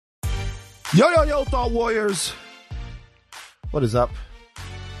Yo, yo, yo, Thought Warriors. What is up?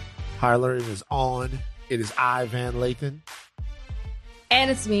 Higher Learning is on. It is I, Van Lathan.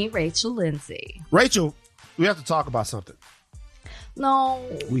 And it's me, Rachel Lindsay. Rachel, we have to talk about something. No.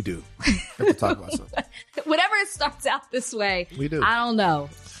 We do. We have to talk about something. Whenever it starts out this way, We do. I don't know.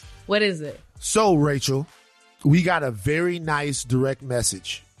 What is it? So, Rachel, we got a very nice direct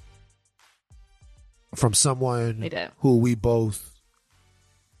message from someone We do. who we both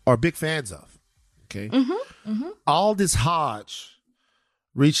are big fans of. Okay. Aldous Hodge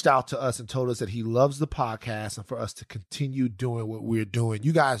reached out to us and told us that he loves the podcast and for us to continue doing what we're doing.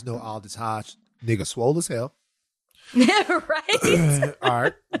 You guys know Aldous Hodge, nigga swole as hell. Right? All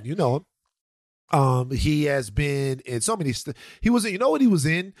right, you know him. He has been in so many. He was. You know what he was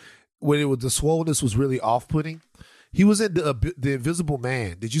in when it was the swollenness was really off-putting. He was in the Invisible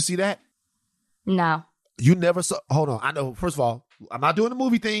Man. Did you see that? No. You never saw. Hold on. I know. First of all, I'm not doing the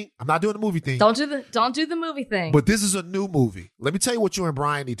movie thing. Don't do the movie thing. But this is a new movie. Let me tell you what you and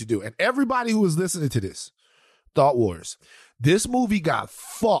Brian need to do. And everybody who is listening to this, Thought Wars, this movie got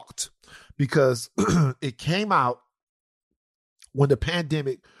fucked because it came out when the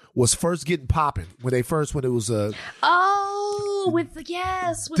pandemic was first getting popping. When it was with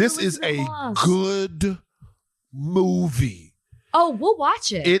this is Elizabeth a Moss. good movie. Oh, we'll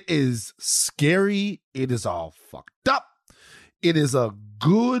watch it. It is scary. It is all fucked up. It is a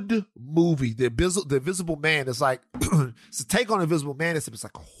good movie. The Invisible Man is like, it's a take on Invisible Man. It's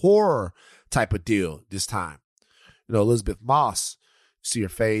like a horror type of deal this time. You know, Elizabeth Moss, you see her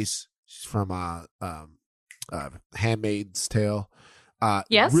face. She's from Handmaid's Tale.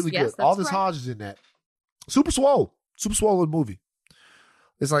 Yes, really yes, good. that's Aldous right. Hodge is in that. Super swollen movie.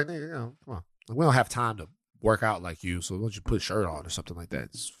 It's like, you know, come on. We don't have time to work out like you, so why don't you put a shirt on or something like that?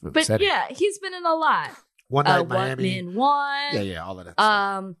 It's for the But setting. yeah, he's been in a lot. One Night in One Miami. in One. Yeah, all of that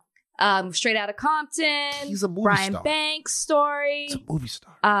stuff. Straight Outta Compton. He's a movie Brian star. Banks story. He's a movie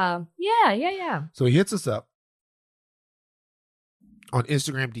star. Yeah. So he hits us up on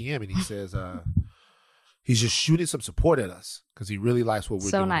Instagram DM and he says he's just shooting some support at us because he really likes what we're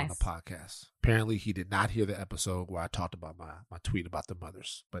So doing nice. on the podcast. Apparently he did not hear the episode where I talked about my tweet about the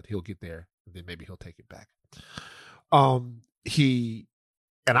mothers, but he'll get there and then maybe he'll take it back. He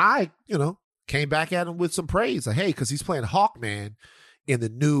and I, you know, came back at him with some praise. Like, hey, because he's playing Hawkman in the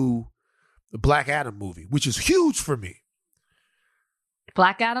new Black Adam movie, which is huge for me.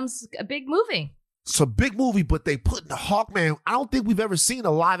 Black Adam's a big movie. It's a big movie, but they put in the Hawkman. I don't think we've ever seen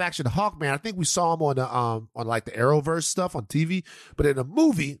a live action Hawkman. I think we saw him on like the Arrowverse stuff on TV, but in the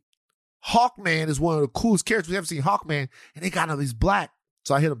movie, Hawkman is one of the coolest characters. We haven't seen Hawkman, and they got him. He's black.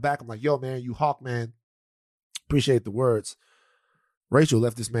 So I hit him back. I'm like, yo, man, you Hawkman. Appreciate the words. Rachel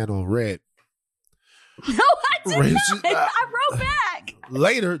left this man on red. No, I did Rachel, not. I wrote back.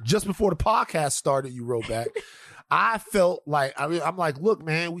 Later, just before the podcast started, you wrote back. I felt like, I'm like, look,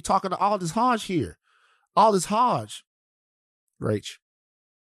 man, we talking to Aldous Hodge here. Aldous Hodge. Rach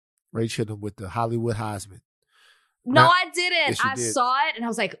hit him with the Hollywood Heisman. No, Now- I didn't. Yes, you I did. saw it and I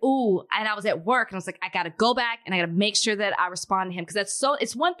was like, ooh. And I was at work and I was like, I got to go back and I got to make sure that I respond to him. Because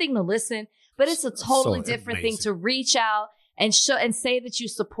it's one thing to listen, but it's a totally So different thing amazing. to reach out and show and say that you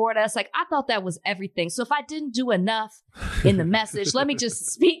support us. Like, I thought that was everything. So if I didn't do enough in the message, let me just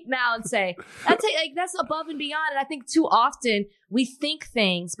speak now and say, that's above and beyond. And I think too often we think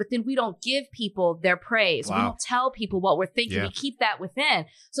things, but then we don't give people their praise. We Wow. don't tell people what we're thinking. Yeah. We keep that within.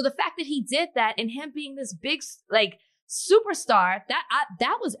 So the fact that he did that and him being this big, like, superstar,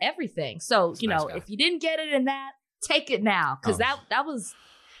 that was everything. So, He's a nice guy. if you didn't get it in that, take it now. Because Oh. that was,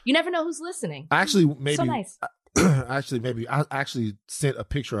 you never know who's listening. I actually maybe So nice. I actually sent a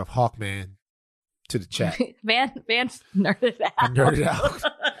picture of Hawkman to the chat. Van nerded out. I nerded out.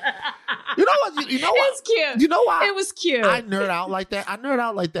 You know what? You know what? It's cute. You know why? It was cute. I nerd out like that. I nerd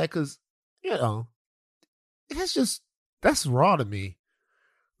out like that because, you know, that's raw to me.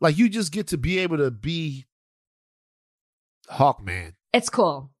 Like, you just get to be able to be Hawkman. It's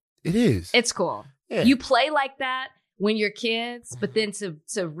cool. It is. It's cool. Yeah. You play like that when you're kids, but then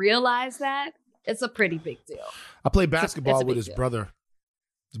to realize that, it's a pretty big deal. I play it's basketball a with big his deal. brother.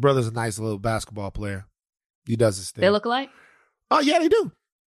 His brother's a nice little basketball player. He does his thing. They look alike? Oh yeah, they do.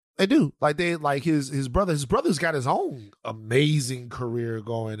 They do. Like his brother. His brother's got his own amazing career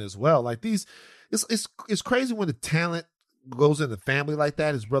going as well. Like these, it's crazy when the talent goes in the family like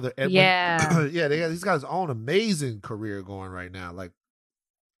that. His brother Edwin. Yeah. yeah. He's got his own amazing career going right now. Like,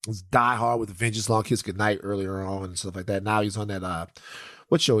 he's Die Hard with Avengers, Long Kiss Goodnight earlier on and stuff like that. Now he's on that.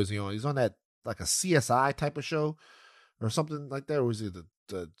 What show is he on? He's on that like a CSI type of show or something like that. Or was it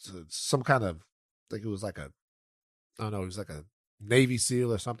some kind of, like, it was like a, I don't know, it was like a Navy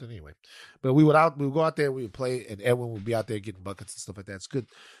SEAL or something anyway. But we would go out there, we would play, and Edwin would be out there getting buckets and stuff like that. It's good.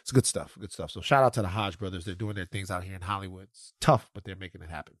 It's good stuff. Good stuff. So shout out to the Hodge brothers. They're doing their things out here in Hollywood. It's tough, but they're making it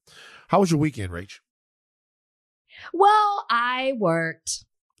happen. How was your weekend, Rach? Well, I worked.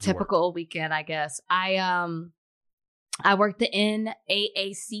 Typical weekend, I guess. I worked the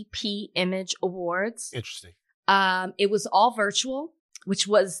NAACP Image Awards. Interesting. It was all virtual,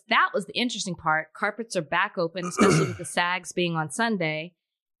 that was the interesting part. Carpets are back open, especially with the SAGs being on Sunday.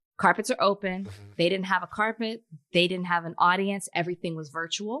 Carpets are open. Mm-hmm. They didn't have a carpet. They didn't have an audience. Everything was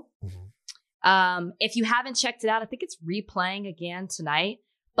virtual. Mm-hmm. If you haven't checked it out, I think it's replaying again tonight.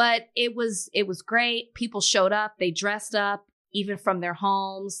 But it was great. People showed up. They dressed up, even from their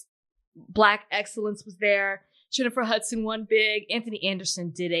homes. Black excellence was there. Jennifer Hudson won big. Anthony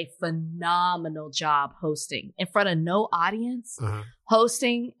Anderson did a phenomenal job hosting in front of no audience.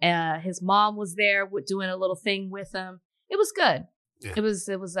 Hosting. His mom was there doing a little thing with him. It was good. Yeah. It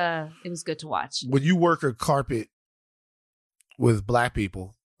was good to watch. When you work a carpet with black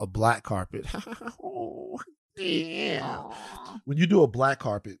people, a black carpet. Oh, yeah. When you do a black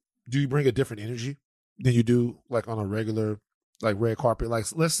carpet, do you bring a different energy than you do like on a regular like red carpet? Like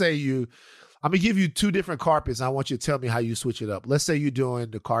let's say I'm going to give you two different carpets. And I want you to tell me how you switch it up. Let's say you're doing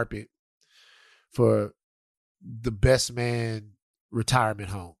the carpet for the Best Man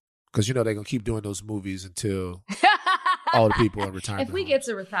retirement home. Because, they're going to keep doing those movies until all the people in retirement If we get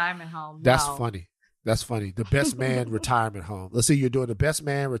to retirement home. That's funny. That's funny. The Best Man retirement home. Let's say you're doing the Best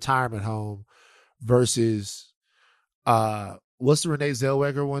Man retirement home versus, what's the Renee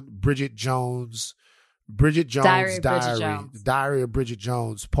Zellweger one? Bridget Jones' Diary. Diary of Bridget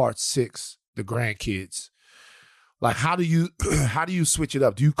Jones, Part 6. The grandkids. Like, how do you switch it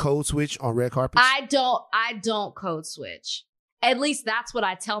up? Do you code switch on red carpets? I don't code switch. At least that's what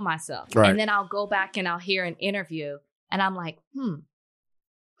I tell myself. Right. And then I'll go back and I'll hear an interview and I'm like,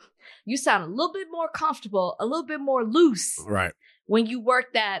 you sound a little bit more comfortable, a little bit more loose. Right. When you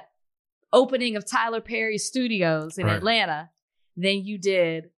worked that opening of Tyler Perry Studios in Atlanta than you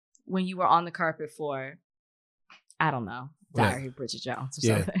did when you were on the carpet for, I don't know, Diary of Bridget Jones or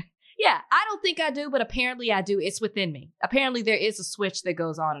something. Yeah, I don't think I do, but apparently I do. It's within me. Apparently there is a switch that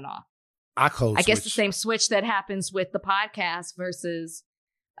goes on and off. I guess the same switch that happens with the podcast versus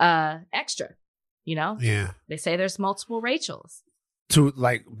extra, Yeah. They say there's multiple Rachels. To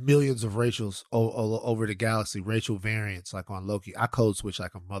like millions of Rachels over the galaxy, Rachel variants like on Loki. I code switch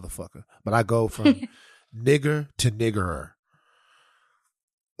like a motherfucker, but I go from nigger to niggerer.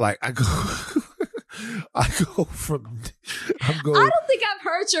 Like I go from. I don't think I've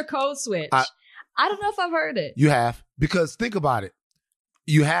heard your code switch. I don't know if I've heard it. You have, because think about it.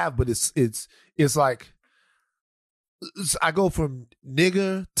 You have, but it's like I go from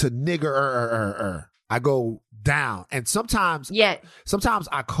nigger to nigger. I go down, and sometimes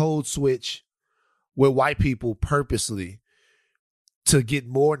I code switch with white people purposely to get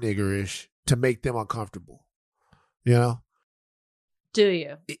more niggerish to make them uncomfortable. Do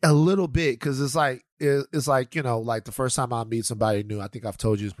you? A little bit, because it's like like the first time I meet somebody new, I think I've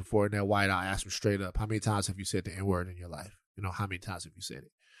told you this before, and they're white, I ask them straight up, how many times have you said the N-word in your life? How many times have you said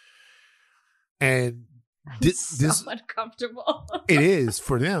it? And this uncomfortable. It is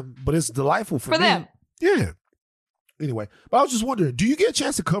for them, but it's delightful for me. Them. Yeah. Anyway, but I was just wondering, do you get a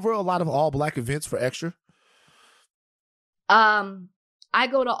chance to cover a lot of all black events for Extra? I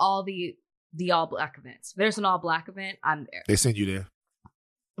go to all the all black events. If there's an all black event, I'm there. They send you there.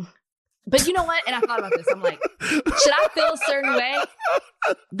 But you know what? And I thought about this. I'm like, should I feel a certain way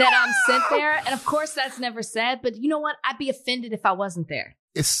that I'm sent there? And of course, that's never said. But you know what? I'd be offended if I wasn't there.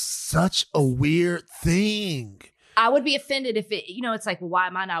 It's such a weird thing. I would be offended if it, it's like, well, why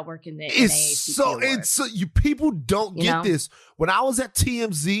am I not working there? People don't get this. When I was at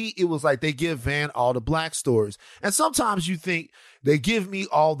TMZ, it was like they give Van all the black stories. And sometimes you think they give me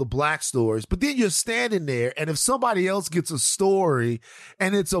all the black stories, but then you're standing there, and if somebody else gets a story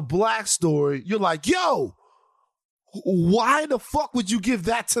and it's a black story, you're like, yo, why the fuck would you give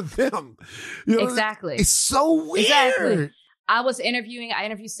that to them? Exactly. It's so weird. Exactly. I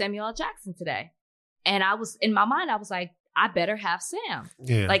interviewed Samuel L. Jackson today. And in my mind, I was like, I better have Sam.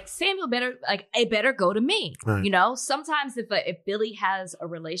 Yeah. Like Samuel it better go to me. Right. Sometimes if Billy has a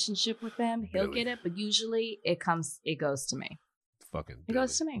relationship with them, he'll get it. But usually it goes to me. It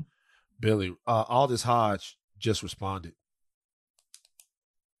goes to me. Billy, Aldous Hodge just responded.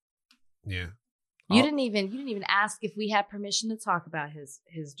 Yeah. You didn't even ask if we had permission to talk about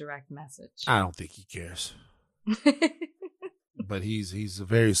his direct message. I don't think he cares. But he's a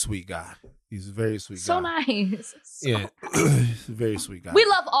very sweet guy. He's a very sweet guy. So nice. Yeah. He's a very sweet guy. We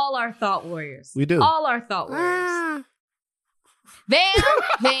love all our thought warriors. We do. All our thought warriors. Van.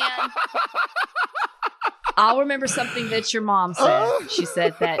 I'll remember something that your mom said. She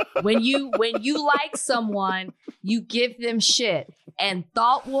said that when you like someone, you give them shit. And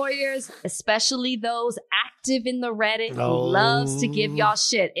thought warriors, especially those active in the Reddit, who loves to give y'all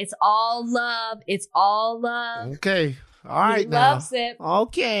shit. It's all love. It's all love. Okay. All right. He loves it.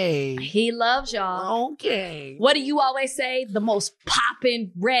 Okay. He loves y'all. Okay. What do you always say? The most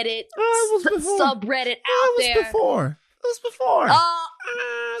poppin' Reddit subreddit out there. It was before. Oh,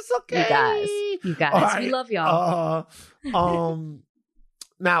 it's okay. You guys, right. we love y'all.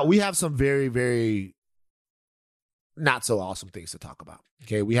 Now we have some very, very not so awesome things to talk about.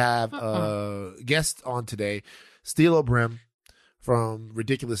 Okay, we have a guest on today, Steele O'Brim from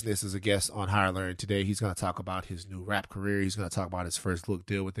Ridiculousness is a guest on Higher Learning today. He's going to talk about his new rap career. He's going to talk about his first look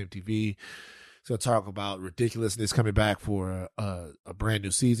deal with MTV. He's going to talk about Ridiculousness coming back for a brand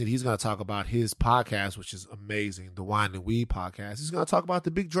new season. He's going to talk about his podcast, which is amazing, the Wine and Weed podcast. He's going to talk about the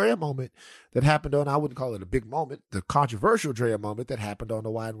big Drea moment that happened on, I wouldn't call it a big moment, the controversial Drea moment that happened on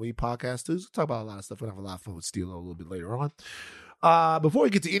the Wine and Weed podcast too. He's going to talk about a lot of stuff. We'll have a lot of fun with Steele a little bit later on. Before we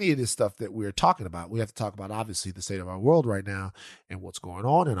get to any of this stuff that we're talking about, we have to talk about, obviously, the state of our world right now and what's going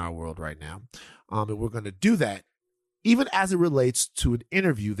on in our world right now. And we're going to do that even as it relates to an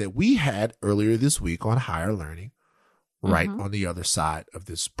interview that we had earlier this week on Higher Learning, right on the other side of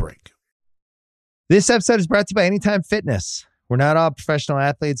this break. This episode is brought to you by Anytime Fitness. We're not all professional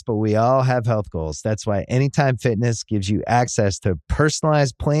athletes, but we all have health goals. That's why Anytime Fitness gives you access to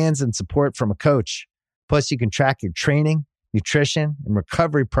personalized plans and support from a coach. Plus, you can track your training, nutrition, and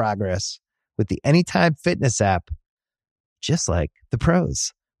recovery progress with the Anytime Fitness app, just like the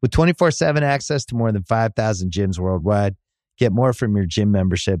pros. With 24/7 access to more than 5,000 gyms worldwide, get more from your gym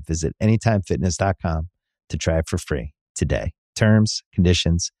membership. Visit anytimefitness.com to try it for free today. Terms,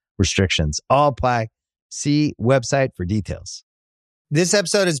 conditions, restrictions all apply. See website for details. This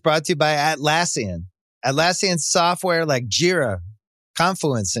episode is brought to you by Atlassian. Atlassian software like Jira,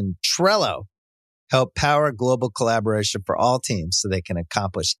 Confluence, and Trello help power global collaboration for all teams so they can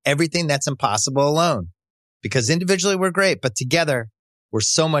accomplish everything that's impossible alone. Because individually we're great, but together we're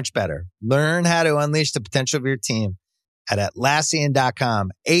so much better. Learn how to unleash the potential of your team at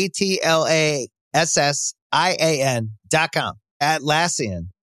Atlassian.com. Atlassian.com. Atlassian.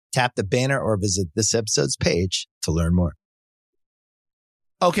 Tap the banner or visit this episode's page to learn more.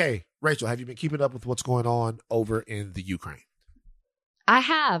 Okay, Rachel, have you been keeping up with what's going on over in the Ukraine? I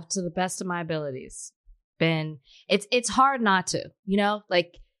have, to the best of my abilities. It's hard not to,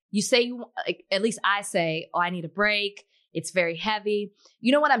 like you say, at least I say, oh, I need a break. It's very heavy.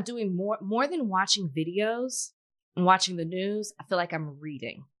 You know what I'm doing more than watching videos and watching the news? I feel like I'm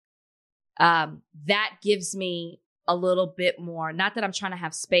reading. That gives me a little bit more, not that I'm trying to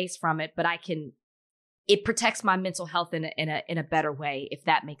have space from it, but it protects my mental health in a better way, if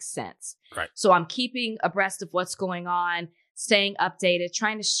that makes sense. Right. So I'm keeping abreast of what's going on, staying updated,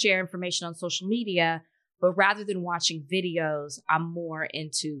 trying to share information on social media. But rather than watching videos, I'm more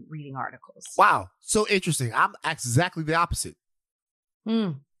into reading articles. Wow. So interesting. I'm exactly the opposite.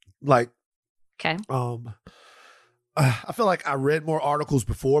 Like, okay. I feel like I read more articles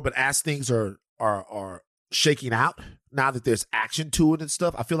before, but as things are shaking out, now that there's action to it and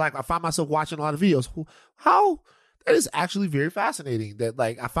stuff, I feel like I find myself watching a lot of videos. How that is actually very fascinating. That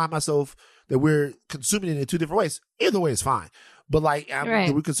I find myself that we're consuming it in two different ways. Either way is fine. But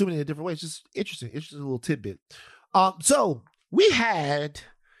right. We're consuming it in different ways. Just interesting little tidbit. So we had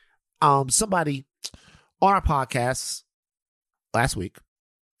somebody on our podcast last week,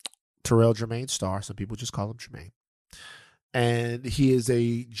 Terrell Jermaine Starr. Some people just call him Jermaine. And he is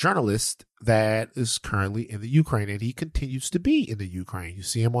a journalist that is currently in the Ukraine, and he continues to be in the Ukraine. You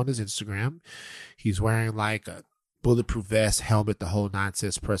see him on his Instagram. He's wearing a bulletproof vest, helmet, the whole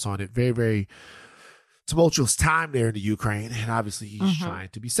nonsense, press on it. Very, very tumultuous time there in the Ukraine, and obviously he's trying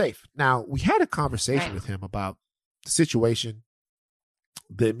to be safe. Now, we had a conversation with him about the situation,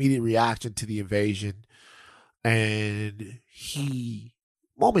 the immediate reaction to the invasion, and he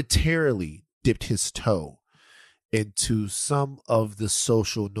momentarily dipped his toe into some of the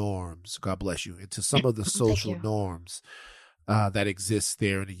social norms, God bless you, into some of the social norms that exist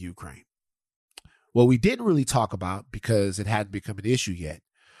there in the Ukraine. What we didn't really talk about, because it hadn't become an issue yet,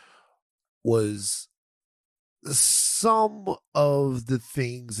 was some of the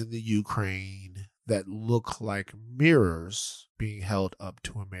things in the Ukraine that look like mirrors being held up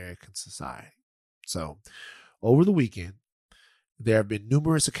to American society. So over the weekend, there have been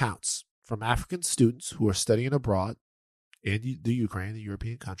numerous accounts from African students who are studying abroad in the Ukraine, the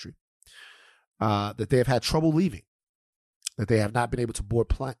European country, that they have had trouble leaving, that they have not been able to board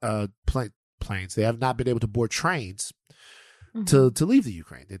planes. They have not been able to board trains to leave the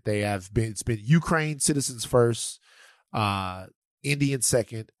Ukraine. That it's been Ukraine citizens first, Indian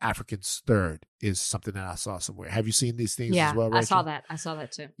second, Africans third is something that I saw somewhere. Have you seen these things as well, Rachel? I saw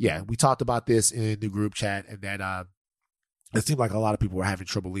that too. Yeah, we talked about this in the group chat, and that it seemed like a lot of people were having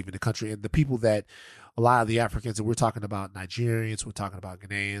trouble leaving the country. And the people that, a lot of the Africans, and we're talking about Nigerians, we're talking about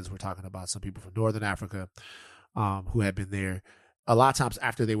Ghanaians, we're talking about some people from Northern Africa who had been there. A lot of times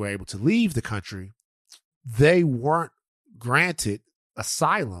after they were able to leave the country, they weren't granted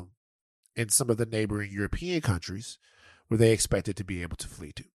asylum in some of the neighboring European countries where they expected to be able to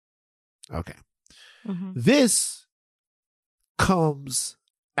flee to. Okay. Mm-hmm. This comes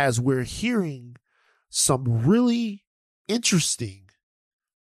as we're hearing some really interesting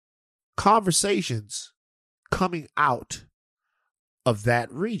conversations coming out of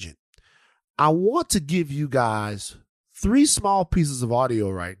that region. I want to give you guys 3 small pieces of audio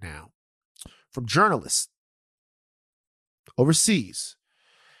right now from journalists overseas,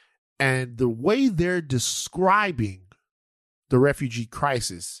 and the way they're describing the refugee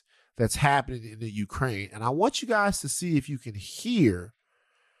crisis that's happening in the Ukraine. And I want you guys to see if you can hear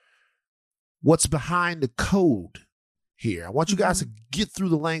what's behind the code here. I want you guys to get through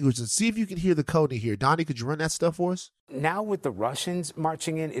the language and see if you can hear the code in here. Donnie, could you run that stuff for us? Now with the Russians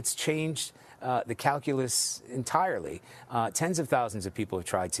marching in, it's changed the calculus entirely. Tens of thousands of people have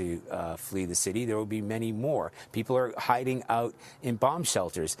tried to flee the city. There will be many more. People are hiding out in bomb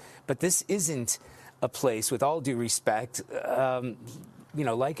shelters. But this isn't a place, with all due respect,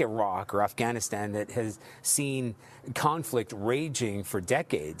 like Iraq or Afghanistan, that has seen conflict raging for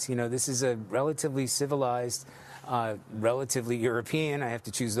decades. This is a relatively civilized, relatively European, I have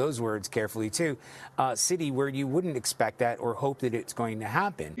to choose those words carefully too, city where you wouldn't expect that or hope that it's going to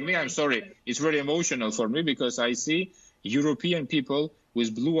happen. I'm sorry, it's very emotional for me because I see European people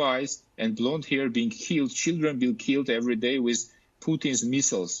with blue eyes and blonde hair being killed, children being killed every day with Putin's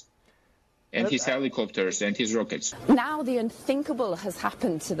missiles and his helicopters and his rockets. Now the unthinkable has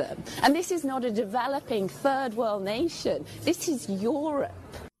happened to them. And this is not a developing third world nation. This is Europe.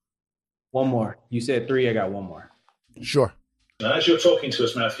 One more. You said 3, I got one more. Sure. As you're talking to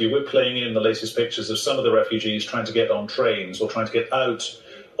us, Matthew, we're playing in the latest pictures of some of the refugees trying to get on trains or trying to get out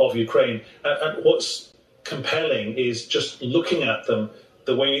of Ukraine. And what's compelling is just looking at them,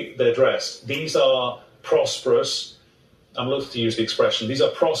 the way they're dressed. These are prosperous, I'm loath to use the expression, these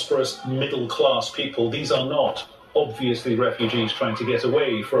are prosperous middle-class people. These are not obviously refugees trying to get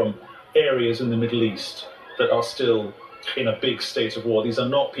away from areas in the Middle East that are still in a big state of war. These are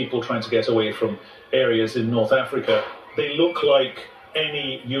not people trying to get away from areas in North Africa. They look like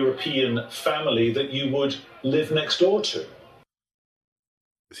any European family that you would live next door to.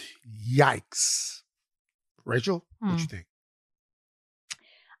 Yikes. Rachel, what do you think?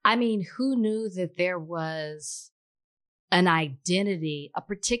 I mean, who knew that there was an identity, a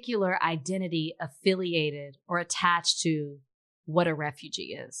particular identity affiliated or attached to what a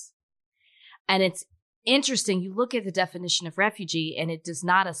refugee is? And it's interesting. You look at the definition of refugee and it does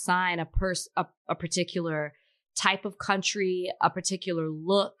not assign a particular type of country, a particular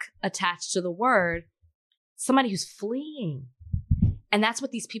look attached to the word, somebody who's fleeing. And that's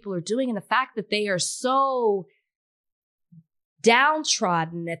what these people are doing. And the fact that they are so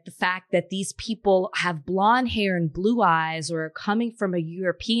downtrodden at the fact that these people have blonde hair and blue eyes or are coming from a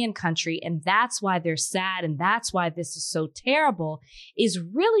European country, and that's why they're sad and that's why this is so terrible, is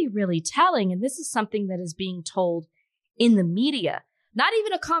really, really telling. And this is something that is being told in the media. Not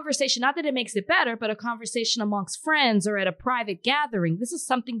even a conversation, not that it makes it better, but a conversation amongst friends or at a private gathering. This is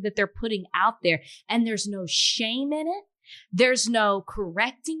something that they're putting out there, and there's no shame in it. There's no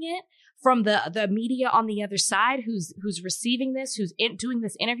correcting it from the media on the other side who's receiving this, who's doing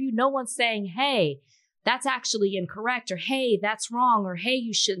this interview. No one's saying, hey, that's actually incorrect, or hey, that's wrong, or hey,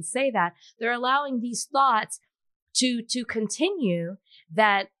 you shouldn't say that. They're allowing these thoughts to continue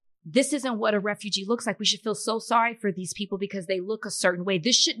that this isn't what a refugee looks like. We should feel so sorry for these people because they look a certain way.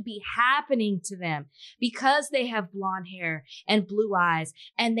 This shouldn't be happening to them because they have blonde hair and blue eyes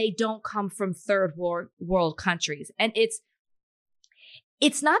and they don't come from third world countries. And it's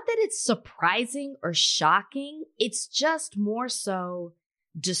not that it's surprising or shocking. It's just more so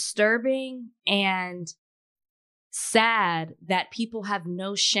disturbing and sad that people have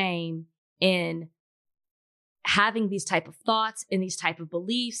no shame in having these type of thoughts and these type of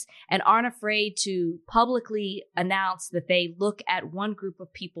beliefs and aren't afraid to publicly announce that they look at one group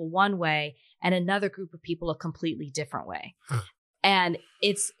of people one way and another group of people a completely different way. And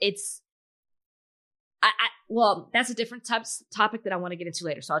well, that's a different topic that I want to get into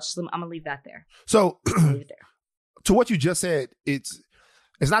later. So I'm going to leave that there. So to what you just said, it's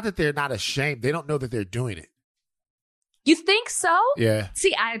not that they're not ashamed. They don't know that they're doing it. You think so? Yeah.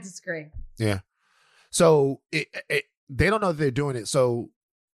 See, I disagree. Yeah. So they don't know that they're doing it. So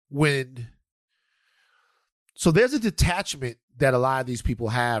there's a detachment that a lot of these people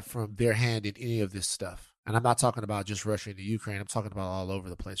have from their hand in any of this stuff. And I'm not talking about just Russia and the Ukraine. I'm talking about all over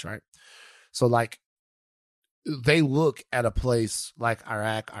the place, right? So like they look at a place like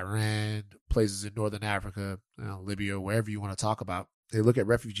Iraq, Iran, places in Northern Africa, Libya, wherever you want to talk about. They look at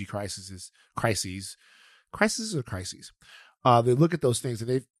refugee crises. They look at those things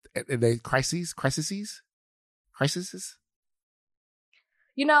and they crises.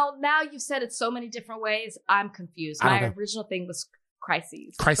 You know, now you've said it so many different ways. I'm confused. My original thing was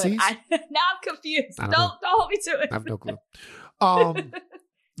crises. Crises? Now I'm confused. Don't hold me to it. I have no clue.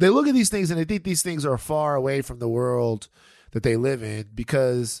 They look at these things and they think these things are far away from the world that they live in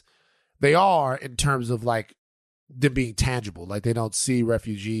because they are in terms of like them being tangible. Like they don't see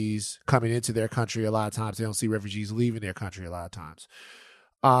refugees coming into their country a lot of times. They don't see refugees leaving their country a lot of times.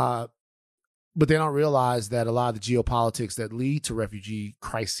 But they don't realize that a lot of the geopolitics that lead to refugee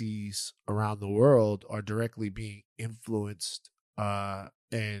crises around the world are directly being influenced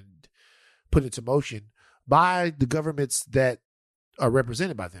and put into motion by the governments that are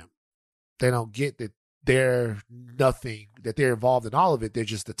represented by them. They don't get that they're nothing, that they're involved in all of it. They're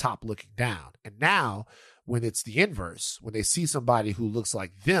just the top looking down. And now when it's the inverse, when they see somebody who looks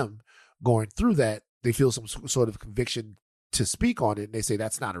like them going through that, they feel some sort of conviction to speak on it. And they say,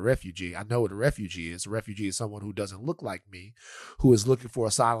 that's not a refugee. I know what a refugee is. A refugee is someone who doesn't look like me, who is looking for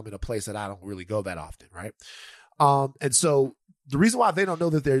asylum in a place that I don't really go that often. Right. And so the reason why they don't know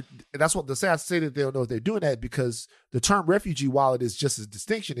that that's what I say that they don't know if they're doing that, because the term refugee, while it is just a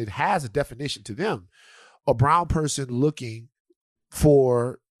distinction, it has a definition to them. A brown person looking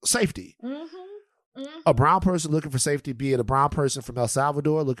for safety. Mm-hmm. Mm-hmm. A brown person looking for safety, be it a brown person from El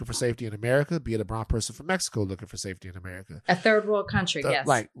Salvador looking for safety in America, be it a brown person from Mexico looking for safety in America. A third world country, yes.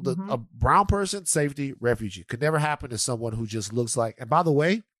 Like a brown person, safety, refugee. Could never happen to someone who just looks like, and by the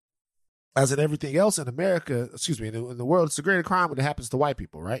way, as in everything else in America, in the world, it's a greater crime when it happens to white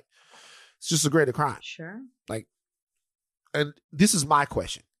people, right? It's just a greater crime. Sure. Like, and this is my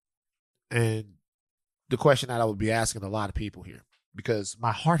question. And the question that I would be asking a lot of people here, because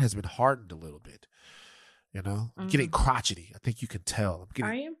my heart has been hardened a little bit. You know, I'm getting crotchety. I think you can tell.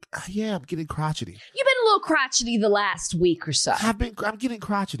 Are you? Yeah, I'm getting crotchety. You've been a little crotchety the last week or so. I'm getting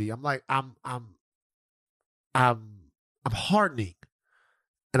crotchety. I'm like, I'm hardening,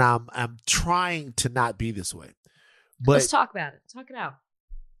 and I'm trying to not be this way. But let's talk about it. Talk it out.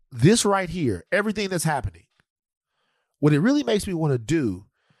 This right here, everything that's happening, what it really makes me want to do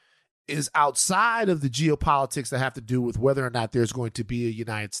is outside of the geopolitics that have to do with whether or not there's going to be a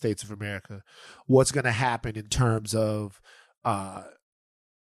United States of America, what's going to happen in terms of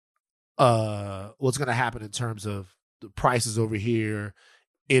what's going to happen in terms of the prices over here,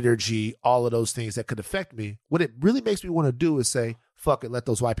 energy, all of those things that could affect me. What it really makes me want to do is say, fuck it, let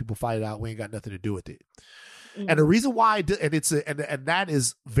those white people fight it out. We ain't got nothing to do with it. Mm-hmm. And the reason why and that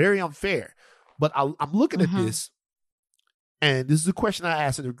is very unfair. But I'm looking at this. And this is a question I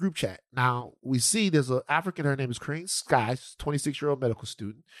asked in the group chat. Now, we see there's an African, her name is Karine Sky, 26-year-old medical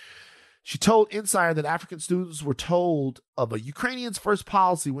student. She told Insider that African students were told of a Ukrainian's first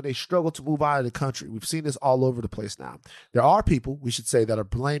policy when they struggled to move out of the country. We've seen this all over the place now. There are people, we should say, that are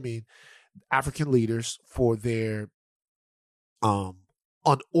blaming African leaders for their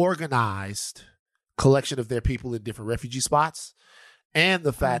unorganized collection of their people in different refugee spots, and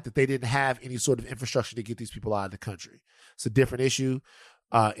the fact that they didn't have any sort of infrastructure to get these people out of the country. It's a different issue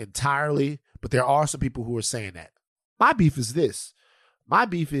entirely, but there are some people who are saying that. My beef is this. My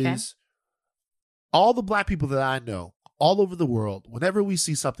beef is all the black people that I know all over the world, whenever we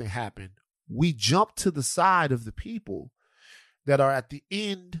see something happen, we jump to the side of the people that are at the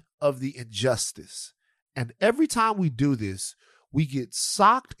end of the injustice. And every time we do this, we get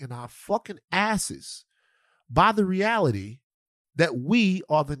socked in our fucking asses by the reality that we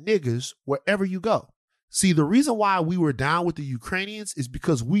are the niggas wherever you go. See, the reason why we were down with the Ukrainians is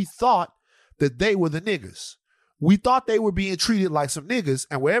because we thought that they were the niggas. We thought they were being treated like some niggas,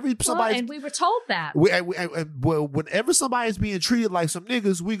 and wherever somebody and we were told that. Whenever somebody is being treated like some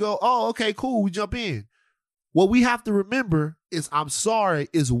niggas, we go, "Oh, okay, cool." We jump in. What we have to remember is, we are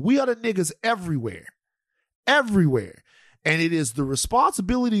the niggas everywhere, and it is the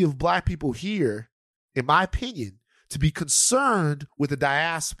responsibility of black people here, in my opinion, to be concerned with the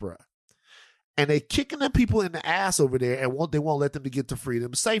diaspora. And they kicking them people in the ass over there, and they won't let them to get to freedom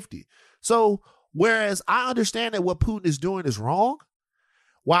and safety. So whereas I understand that what Putin is doing is wrong,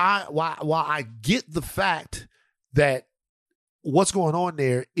 while I get the fact that what's going on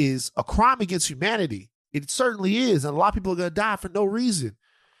there is a crime against humanity, It certainly is. And a lot of people are going to die for no reason.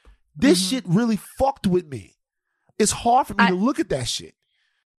 This shit really fucked with me. It's hard for me to look at that shit.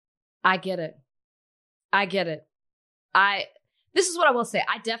 I get it. This is what I will say.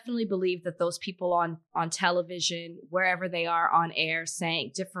 I definitely believe that those people on television, wherever they are on air,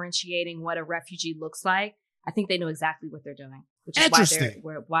 differentiating what a refugee looks like, I think they know exactly what they're doing, which is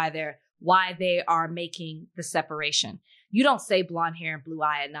why they are making the separation. You don't say blonde hair and blue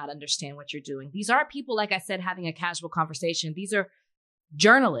eye and not understand what you're doing. These aren't people, like I said, having a casual conversation. These are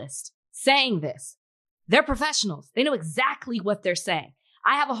journalists saying this. They're professionals. They know exactly what they're saying.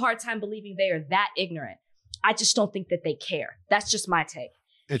 I have a hard time believing they are that ignorant. I just don't think that they care. That's just my take.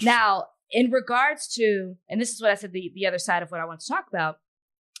 Now, in regards to, and this is what I said, the other side of what I want to talk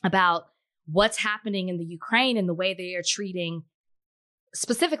about what's happening in the Ukraine and the way they are treating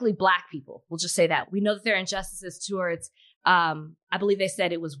specifically Black people. We'll just say that. We know that there are injustices towards, I believe they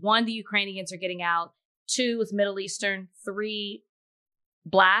said it was 1, the Ukrainians are getting out, 2 was Middle Eastern, 3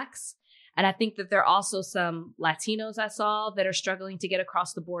 Blacks. And I think that there are also some Latinos I saw that are struggling to get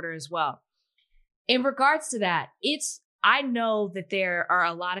across the border as well. In regards to that, I know that there are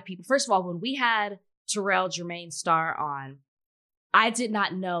a lot of people. First of all, when we had Terrell Jermaine Starr on, I did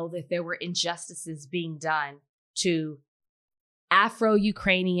not know that there were injustices being done to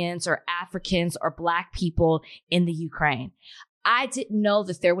Afro-Ukrainians or Africans or Black people in the Ukraine. I didn't know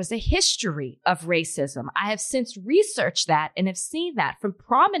that there was a history of racism. I have since researched that and have seen that from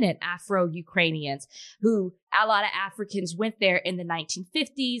prominent Afro-Ukrainians who a lot of Africans went there in the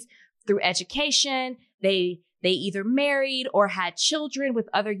 1950s through education. They either married or had children with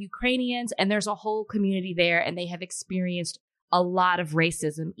other Ukrainians, and there's a whole community there, and they have experienced a lot of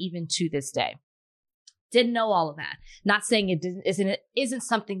racism even to this day. Didn't know all of that. Not saying it isn't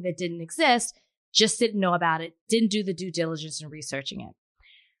something that didn't exist, just didn't know about it, didn't do the due diligence in researching it.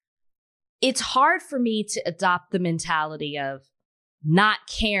 It's hard for me to adopt the mentality of not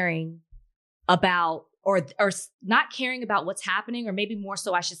caring about or not caring about what's happening, or maybe more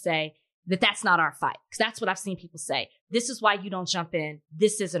so I should say that that's not our fight. Because that's what I've seen people say. This is why you don't jump in.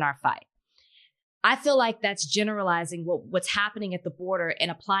 This isn't our fight. I feel like that's generalizing what's happening at the border and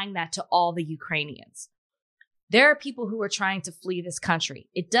applying that to all the Ukrainians. There are people who are trying to flee this country.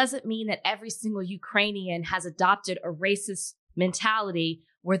 It doesn't mean that every single Ukrainian has adopted a racist mentality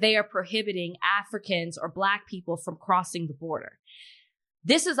where they are prohibiting Africans or Black people from crossing the border.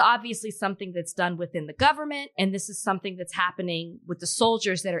 This is obviously something that's done within the government, and this is something that's happening with the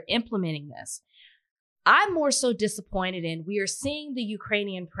soldiers that are implementing this. I'm more so disappointed in, we are seeing the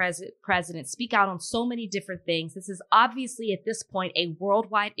Ukrainian president speak out on so many different things. This is obviously at this point a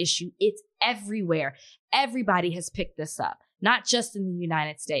worldwide issue. It's everywhere. Everybody has picked this up, not just in the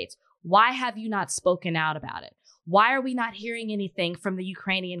United States. Why have you not spoken out about it? Why are we not hearing anything from the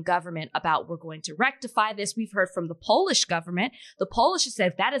Ukrainian government about we're going to rectify this? We've heard from the Polish government. The Polish has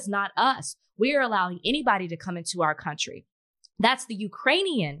said that is not us. We are allowing anybody to come into our country. That's the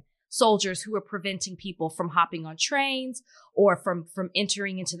Ukrainian soldiers who are preventing people from hopping on trains or from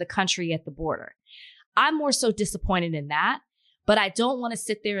entering into the country at the border. I'm more so disappointed in that, but I don't want to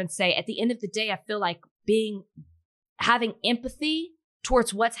sit there and say, at the end of the day, I feel like having empathy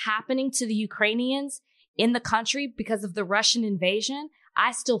towards what's happening to the Ukrainians in the country because of the Russian invasion.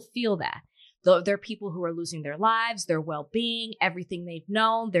 I still feel that. Though there are people who are losing their lives, their well-being, everything they've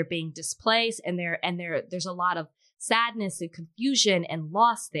known, they're being displaced, and there's a lot of sadness and confusion and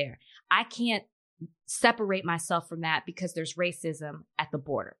loss there. I can't separate myself from that because there's racism at the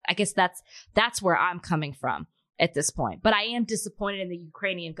border. I guess that's where I'm coming from at this point. But I am disappointed in the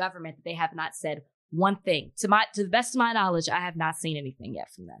Ukrainian government that they have not said one thing. To the best of my knowledge, I have not seen anything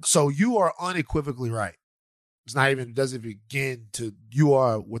yet from them. So you are unequivocally right. You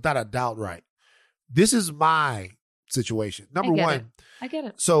are without a doubt right. This is my situation. Number one. I get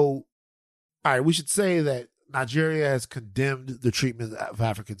it. So, all right, we should say that Nigeria has condemned the treatment of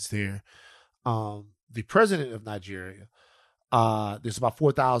Africans there. The president of Nigeria, there's about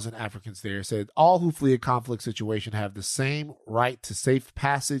 4,000 Africans there, said all who flee a conflict situation have the same right to safe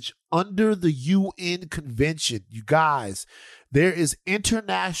passage under the UN Convention. You guys, there is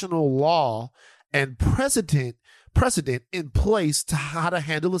international law and precedent in place to how to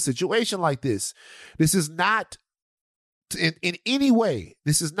handle a situation like this. This is not in any way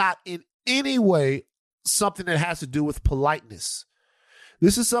something that has to do with politeness.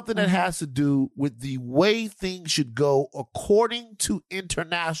 This is something that has to do with the way things should go according to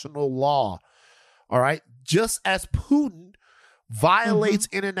international law. All right. Just as Putin violates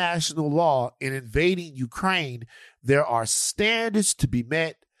international law in invading Ukraine, there are standards to be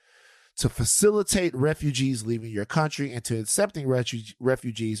met to facilitate refugees leaving your country and to accepting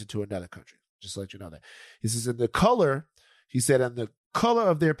refugees into another country. Just to let you know that. He says, in the color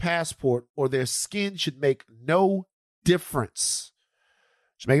of their passport or their skin should make no difference.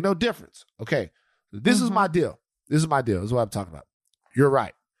 Should make no difference. Okay. This is my deal. This is what I'm talking about. You're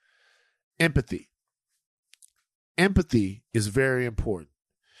right. Empathy. Empathy is very important.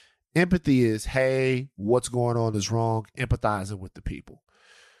 Empathy is, hey, what's going on is wrong. Empathizing with the people.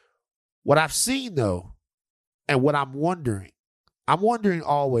 What I've seen, though, and what I'm wondering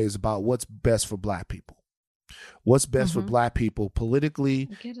always about what's best for Black people. What's best for Black people politically,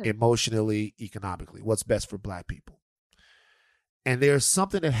 emotionally, economically. What's best for Black people. And there's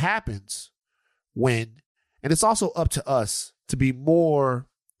something that happens when, and it's also up to us to be more,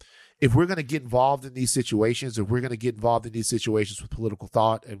 if we're going to get involved in these situations, if we're going to get involved in these situations with political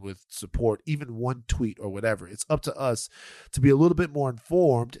thought and with support, even one tweet or whatever, it's up to us to be a little bit more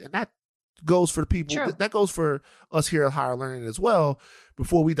informed. And that goes for the people, that goes for us here at Higher Learning as well,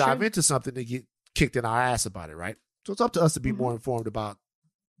 before we dive into something to get kicked in our ass about it, right? So it's up to us to be more informed about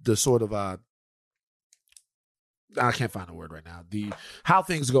the sort of, I can't find a word right now, how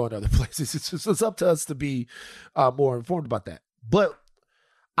things go in other places. It's up to us to be more informed about that. But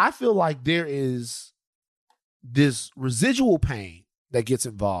I feel like there is this residual pain that gets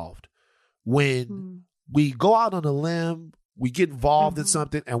involved when we go out on a limb, we get involved in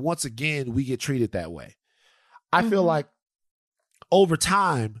something, and once again, we get treated that way. I feel like over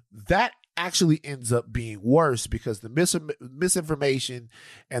time, that actually ends up being worse because the misinformation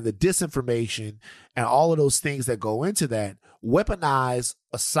and the disinformation and all of those things that go into that weaponize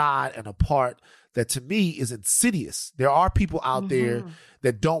a side and a part that to me is insidious. There are people out there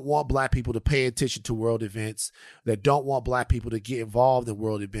that don't want Black people to pay attention to world events, that don't want Black people to get involved in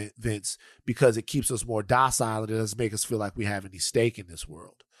world events because it keeps us more docile and it doesn't make us feel like we have any stake in this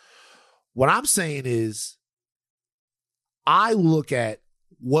world. What I'm saying is, I look at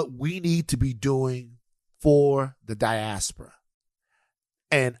what we need to be doing for the diaspora.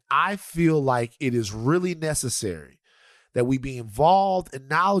 And I feel like it is really necessary that we be involved and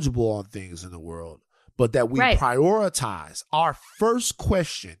knowledgeable on things in the world, but that we prioritize our first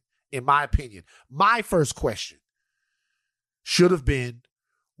question, in my opinion, my first question should have been,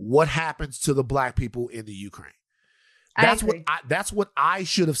 what happens to the Black people in the Ukraine? That's what I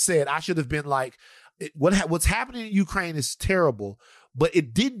should have said. I should have been like, what's happening in Ukraine is terrible, but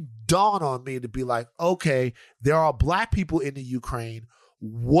it didn't dawn on me to be like, okay, there are Black people in the Ukraine.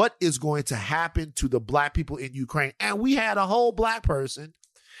 What is going to happen to the Black people in Ukraine? And we had a whole Black person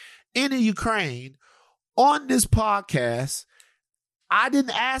in the Ukraine on this podcast. I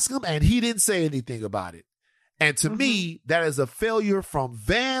didn't ask him and he didn't say anything about it. And to me, that is a failure from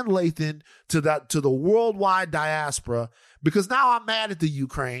Van Lathan to the worldwide diaspora, because now I'm mad at the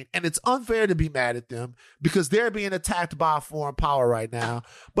Ukraine and it's unfair to be mad at them because they're being attacked by a foreign power right now.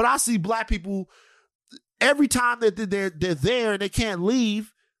 But I see Black people every time that they're there and they can't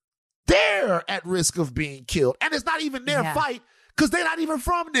leave, they're at risk of being killed. And it's not even their fight because they're not even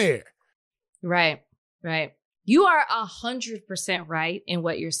from there. Right. You are 100% right in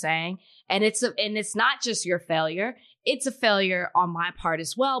what you're saying. And it's not just your failure. It's a failure on my part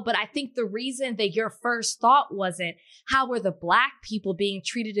as well. But I think the reason that your first thought wasn't, how were the Black people being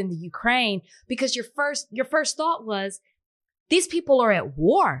treated in the Ukraine? Because your first thought was, these people are at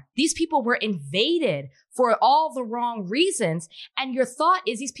war. These people were invaded for all the wrong reasons. And your thought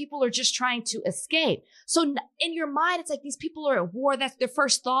is these people are just trying to escape. So in your mind, it's like these people are at war. That's their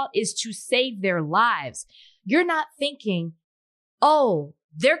first thought, is to save their lives. You're not thinking, oh,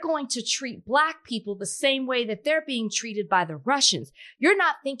 they're going to treat Black people the same way that they're being treated by the Russians. You're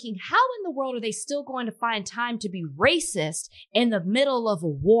not thinking, how in the world are they still going to find time to be racist in the middle of a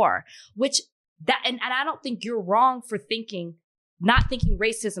war? And I don't think you're wrong for not thinking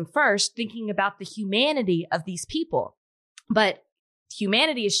racism first, thinking about the humanity of these people. But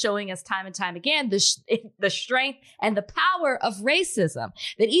humanity is showing us time and time again the strength and the power of racism,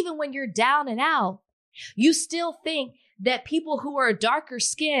 that even when you're down and out, you still think that people who are darker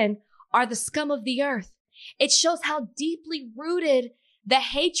skinned are the scum of the earth. It shows how deeply rooted the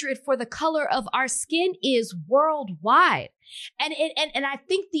hatred for the color of our skin is worldwide. And I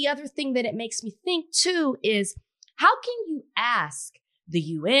think the other thing that it makes me think too is, how can you ask the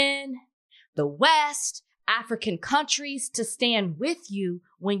UN, the West, African countries to stand with you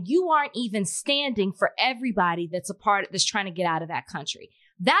when you aren't even standing for everybody that's trying to get out of that country?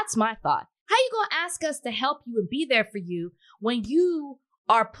 That's my thought. How you going to ask us to help you and be there for you when you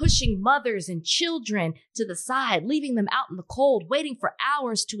are pushing mothers and children to the side, leaving them out in the cold, waiting for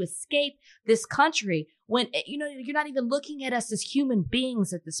hours to escape this country, when you're not even looking at us as human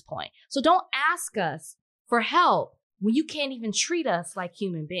beings at this point? So don't ask us for help when you can't even treat us like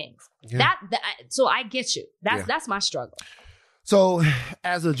human beings? Yeah. So I get you. That's my struggle. So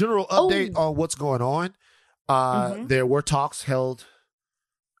as a general update on what's going on, there were talks held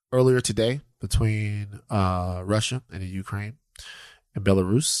earlier today between Russia and the Ukraine and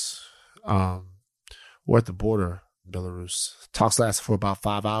Belarus. We're at the border, Belarus. Talks lasted for about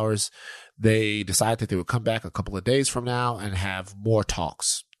 5 hours. They decided that they would come back a couple of days from now and have more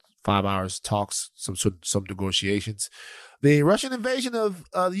talks. 5 hours talks, some negotiations. The Russian invasion of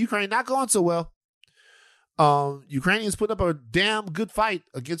the Ukraine not going so well. Ukrainians put up a damn good fight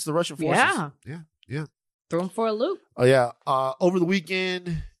against the Russian forces. Yeah. Throw them for a loop. Oh yeah. Over the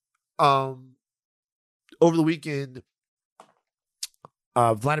weekend, Vladimir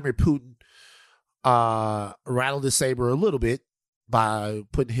Putin rattled his saber a little bit by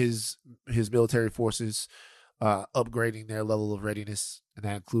putting his military forces, upgrading their level of readiness, and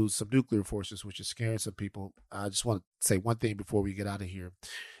that includes some nuclear forces, which is scaring some people. I just want to say one thing before we get out of here.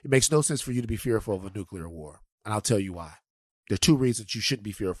 It makes no sense for you to be fearful of a nuclear war, and I'll tell you why. There are two reasons you shouldn't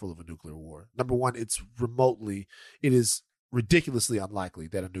be fearful of a nuclear war. Number one, it is ridiculously unlikely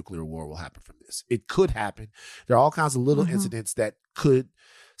that a nuclear war will happen from this. It could happen. There are all kinds of little incidents that could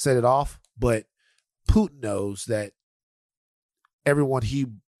set it off, but Putin knows that everyone he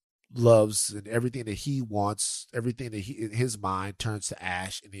loves and everything that he wants, everything that he in his mind turns to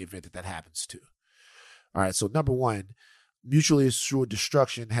ash in the event that happens to. All right, so number one, mutually assured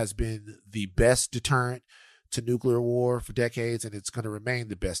destruction has been the best deterrent to nuclear war for decades, and it's going to remain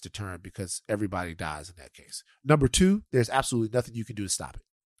the best deterrent because everybody dies in that case. Number two, there's absolutely nothing you can do to stop it.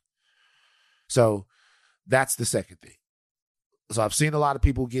 So that's the second thing. So I've seen a lot of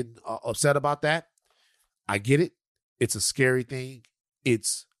people getting upset about that. I get it. It's a scary thing.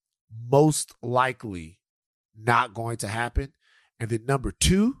 It's most likely not going to happen. And then number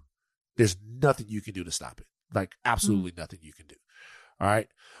two, there's nothing you can do to stop it. Like absolutely nothing you can do. All right.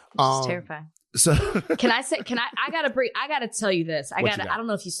 It's terrifying. So I gotta tell you this. I don't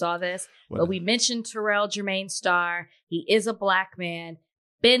know if you saw this, but we mentioned Terrell Jermaine Starr. He is a black man,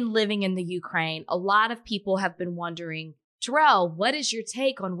 been living in the Ukraine. A lot of people have been wondering, Terrell, what is your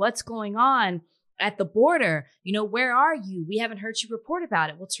take on what's going on at the border? You know, where are you? We haven't heard you report about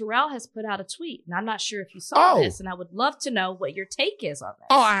it. Well, Terrell has put out a tweet, and I'm not sure if you saw this, and I would love to know what your take is on this.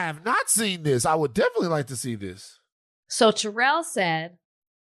 Oh, I have not seen this. I would definitely like to see this. So Terrell said,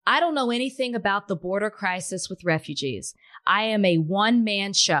 I don't know anything about the border crisis with refugees. I am a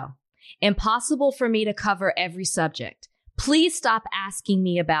one-man show. Impossible for me to cover every subject. Please stop asking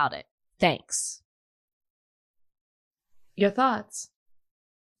me about it. Thanks. Your thoughts?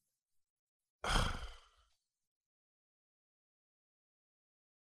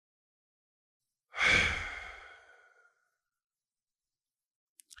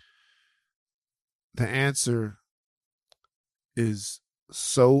 The answer is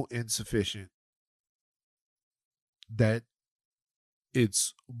so insufficient that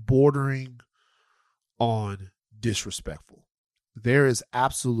it's bordering on disrespectful. There is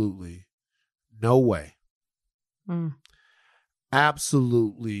absolutely no way,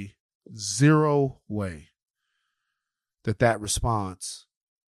 absolutely zero way that response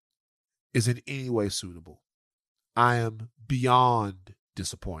is in any way suitable. I am beyond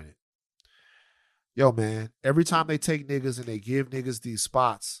disappointed. Yo, man, every time they take niggas and they give niggas these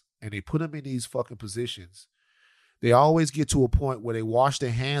spots and they put them in these fucking positions, they always get to a point where they wash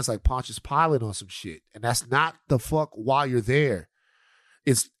their hands like Pontius Pilate on some shit. And that's not the fuck why you're there.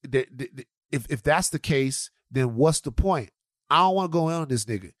 It's if that's the case, then what's the point? I don't want to go in on this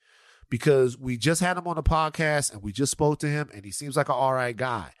nigga because we just had him on the podcast and we just spoke to him and he seems like an all right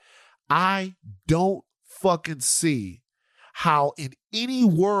guy. I don't fucking see how in any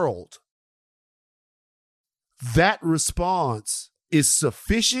world that response is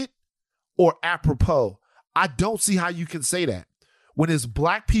sufficient or apropos. I don't see how you can say that. When it's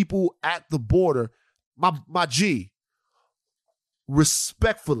black people at the border, my G,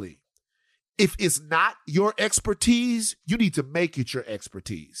 respectfully, if it's not your expertise, you need to make it your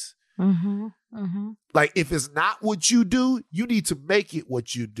expertise. Like, if it's not what you do, you need to make it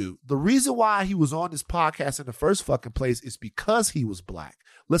what you do. The reason why he was on this podcast in the first fucking place is because he was black.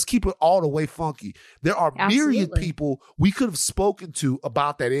 Let's keep it all the way funky. There are myriad people we could have spoken to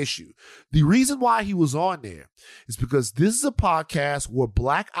about that issue. The reason why he was on there is because this is a podcast where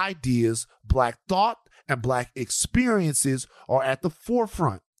black ideas, black thought, and black experiences are at the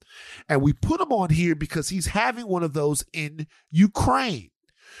forefront. And we put him on here because he's having one of those in Ukraine.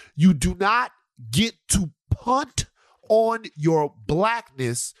 You do not get to punt on your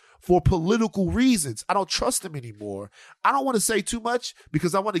blackness for political reasons. I don't trust him anymore. I don't want to say too much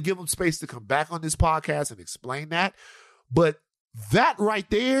because I want to give him space to come back on this podcast and explain that. But that right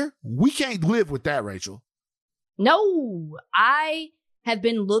there, we can't live with that, Rachel. No, I have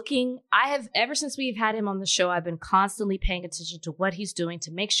been looking. Ever since we've had him on the show, I've been constantly paying attention to what he's doing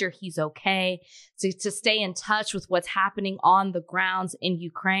to make sure he's okay, to stay in touch with what's happening on the grounds in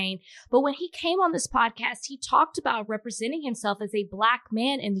Ukraine. But when he came on this podcast, he talked about representing himself as a Black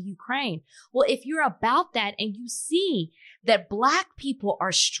man in the Ukraine. Well, if you're about that and you see that Black people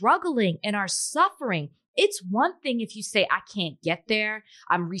are struggling and are suffering, it's one thing if you say, I can't get there.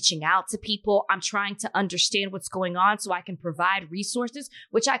 I'm reaching out to people. I'm trying to understand what's going on so I can provide resources,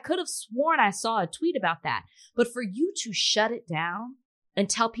 which I could have sworn I saw a tweet about that. But for you to shut it down and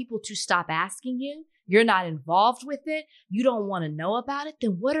tell people to stop asking you, you're not involved with it, you don't want to know about it,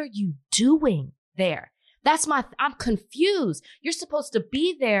 then what are you doing there? I'm confused. You're supposed to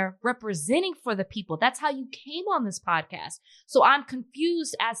be there representing for the people. That's how you came on this podcast. So I'm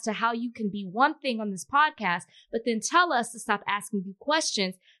confused as to how you can be one thing on this podcast, but then tell us to stop asking you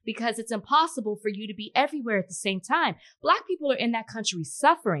questions because it's impossible for you to be everywhere at the same time. Black people are in that country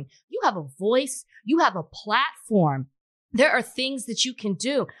suffering. You have a voice. You have a platform. There are things that you can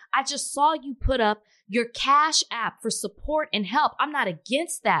do. I just saw you put up your Cash App for support and help. I'm not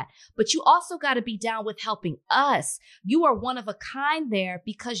against that, but you also got to be down with helping us. You are one of a kind there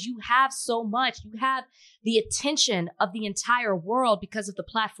because you have so much. You have the attention of the entire world because of the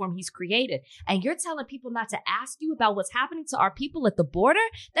platform he's created. And you're telling people not to ask you about what's happening to our people at the border?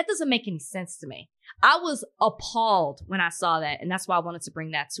 That doesn't make any sense to me. I was appalled when I saw that, and that's why I wanted to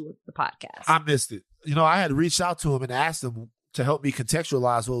bring that to the podcast. I missed it. You know, I had reached out to him and asked him to help me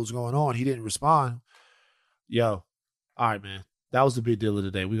contextualize what was going on. He didn't respond. Yo, all right, man. That was the big deal of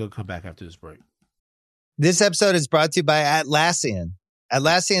the day. We're going to come back after this break. This episode is brought to you by Atlassian.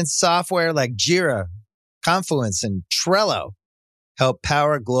 Atlassian software like Jira, Confluence, and Trello help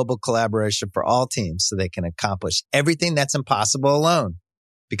power global collaboration for all teams so they can accomplish everything that's impossible alone.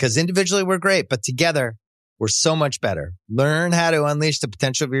 Because individually we're great, but together we're so much better. Learn how to unleash the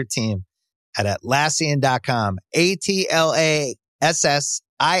potential of your team at Atlassian.com.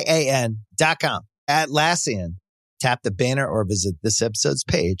 Atlassian.com. Atlassian. Tap the banner or visit this episode's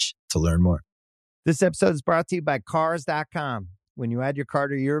page to learn more. This episode is brought to you by Cars.com. When you add your car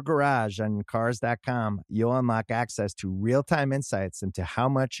to your garage on Cars.com, you'll unlock access to real-time insights into how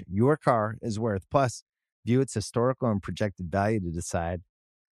much your car is worth. Plus, view its historical and projected value to decide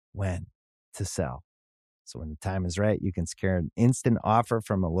when to sell. So when the time is right, you can secure an instant offer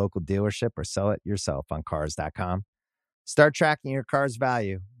from a local dealership or sell it yourself on Cars.com. Start tracking your car's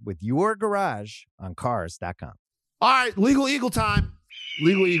value with your garage on Cars.com. All right, Legal Eagle time.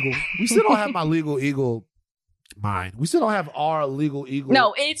 Legal Eagle. We still don't have my Legal Eagle mine. We still don't have our Legal Eagle.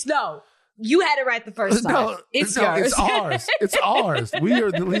 No. You had it right the first time. It's yours. It's ours. It's ours.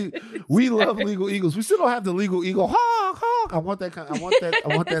 We love Legal Eagles. We still don't have the Legal Eagle. Honk, honk. I want that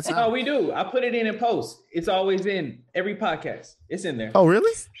sound. Oh, we do. I put it in post. It's always in every podcast. It's in there. Oh,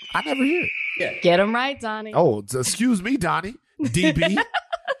 really? I never hear it. Yeah. Get him right, Donnie. Oh, excuse me, Donnie. DB.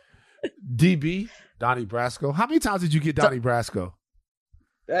 Donnie Brasco. How many times did you get Donnie Brasco?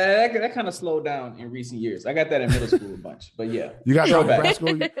 That kind of slowed down in recent years. I got that in middle school a bunch, but yeah. You got Donnie Throwback.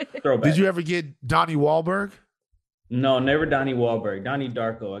 Brasco? Throwback. Did you ever get Donnie Wahlberg? No, never Donnie Wahlberg. Donnie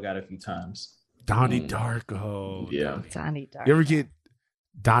Darko I got a few times. Donnie Darko. Yeah. Donnie Darko. You ever get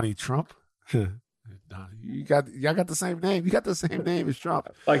Donnie Trump? Y'all got the same name. You got the same name as Trump.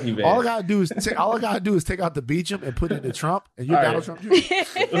 Fuck you, man. All I gotta do is take out the Beecham and put it in Trump, and you're Donald Trump.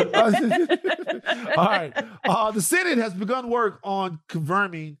 All right. The Senate has begun work on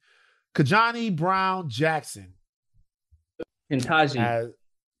confirming Ketanji Brown Jackson. Ketanji.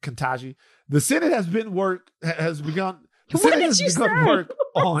 The Senate has begun work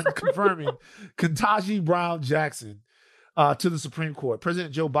on confirming Ketanji Brown Jackson to the Supreme Court.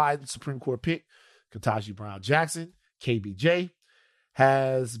 President Joe Biden's Supreme Court pick, Ketanji Brown Jackson, KBJ,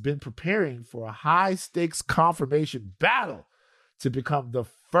 has been preparing for a high-stakes confirmation battle to become the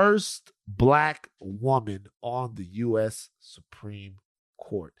first Black woman on the U.S. Supreme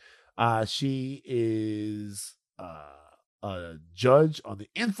Court. She is a judge on the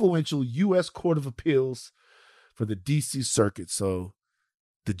influential U.S. Court of Appeals for the D.C. Circuit. So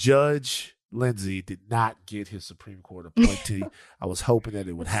the judge, Lindsay, did not get his Supreme Court appointee. I was hoping that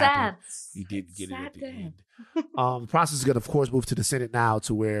it would happen. He didn't get it at the end. The process is going to, of course, move to the Senate now,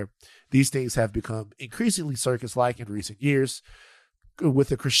 to where these things have become increasingly circus-like in recent years,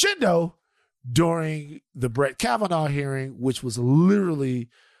 with a crescendo during the Brett Kavanaugh hearing, which was literally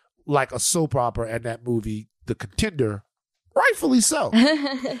like a soap opera, and that movie the contender, rightfully so.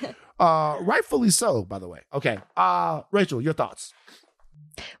 Rightfully so, by the way. Okay. Rachel, your thoughts?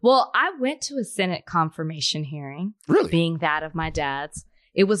 Well, I went to a Senate confirmation hearing. Really? Being that of my dad's.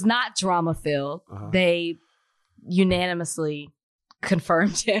 It was not drama-filled. They unanimously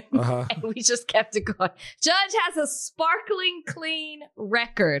confirmed him. And we just kept it going. Judge has a sparkling clean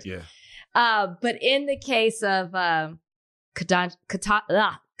record. Yeah. But in the case of Ketanji,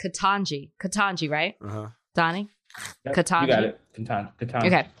 right? Donnie? Ketanji. You got it. Ketanji.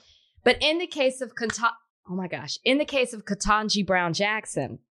 Okay. But in the case of in the case of Ketanji Brown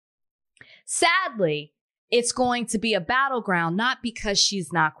Jackson, sadly, it's going to be a battleground, not because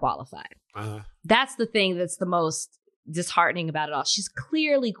she's not qualified. That's the thing that's the most disheartening about it all. She's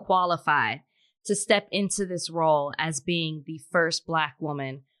clearly qualified to step into this role as being the first Black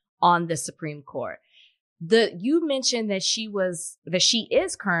woman on the Supreme Court. You mentioned that she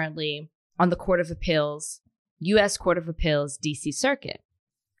is currently on the Court of Appeals, U.S. Court of Appeals, D.C. Circuit.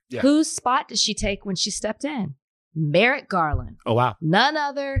 Yeah. Whose spot did she take when she stepped in? Merrick Garland. Oh, wow. None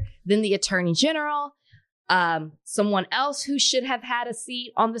other than the Attorney General, someone else who should have had a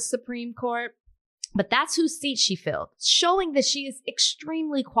seat on the Supreme Court. But that's whose seat she filled, showing that she is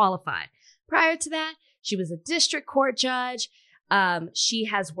extremely qualified. Prior to that, she was a district court judge. She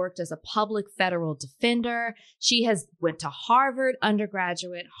has worked as a public federal defender. She has went to Harvard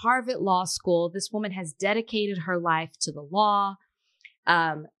undergraduate, Harvard Law School. This woman has dedicated her life to the law,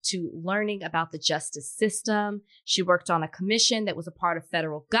 to learning about the justice system. She worked on a commission that was a part of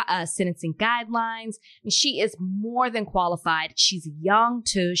federal sentencing guidelines. And she is more than qualified. She's young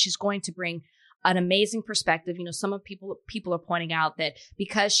too. She's going to bring an amazing perspective. You know, some of people are pointing out that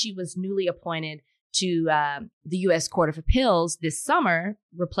because she was newly appointed to the U.S. Court of Appeals this summer,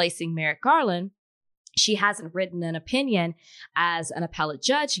 replacing Merrick Garland, she hasn't written an opinion as an appellate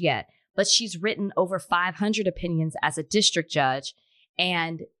judge yet, but she's written over 500 opinions as a district judge.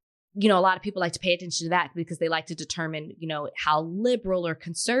 And, you know, a lot of people like to pay attention to that because they like to determine, you know, how liberal or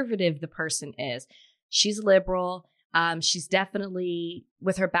conservative the person is. She's liberal. She's definitely,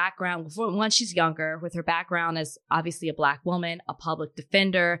 with her background, for one, she's younger, with her background as obviously a Black woman, a public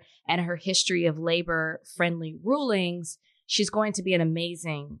defender, and her history of labor-friendly rulings, she's going to be an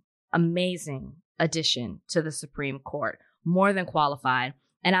amazing, amazing addition to the Supreme Court. More than qualified.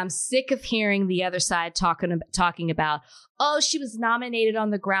 And I'm sick of hearing the other side talking about, oh, she was nominated on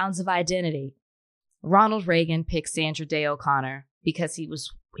the grounds of identity. Ronald Reagan picked Sandra Day O'Connor because he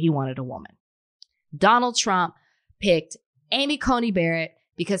wanted a woman. Donald Trump picked Amy Coney Barrett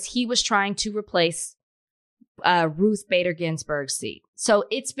because he was trying to replace Ruth Bader Ginsburg's seat. So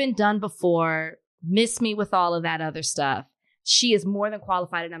it's been done before. Miss me with all of that other stuff. She is more than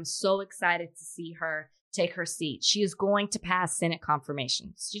qualified, and I'm so excited to see her take her seat. She is going to pass Senate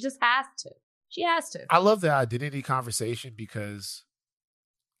confirmations. She just has to. She has to. I love the identity conversation because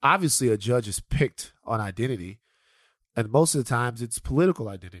obviously a judge is picked on identity, and most of the times it's political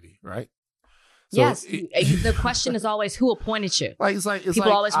identity, right? So yes, the question is always who appointed you.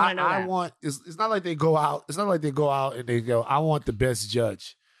 People always want to know that. It's not like they go out. It's not like they go out and they go, I want the best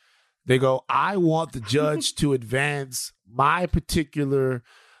judge. They go, I want the judge to advance my particular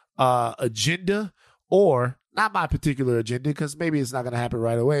agenda, or not my particular agenda, because maybe it's not going to happen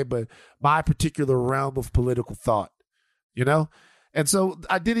right away, but my particular realm of political thought, you know? And so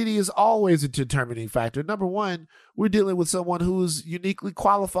identity is always a determining factor. Number one, we're dealing with someone who's uniquely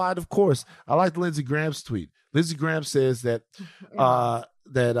qualified, of course. I like Lindsey Graham's tweet. Lindsey Graham says that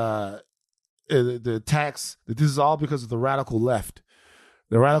the attacks, that this is all because of the radical left.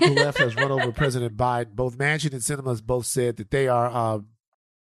 The radical left has run over President Biden. Both Manchin and Sinema has both said that they are...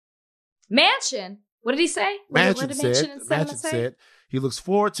 Manchin? What did he say? Manchin said he looks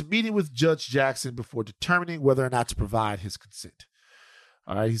forward to meeting with Judge Jackson before determining whether or not to provide his consent.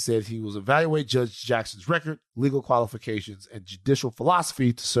 All right, he said he will evaluate Judge Jackson's record, legal qualifications, and judicial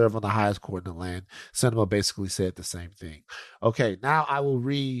philosophy to serve on the highest court in the land. Sinema basically said the same thing. Okay, now I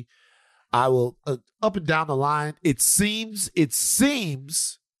will up and down the line. It seems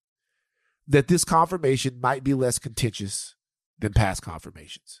that this confirmation might be less contentious than past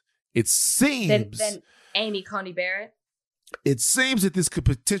confirmations. It seems than Amy Coney Barrett. It seems that this could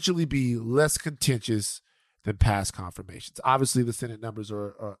potentially be less contentious than past confirmations. Obviously, the Senate numbers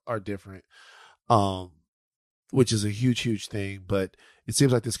are different, which is a huge thing. But it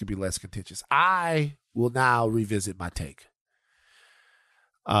seems like this could be less contentious. I will now revisit my take.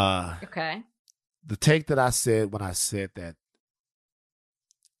 Okay. The take that I said when I said that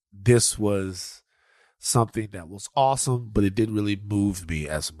this was something that was awesome, but it didn't really move me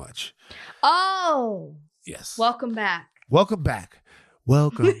as much. Oh. Yes. Welcome back. Welcome back.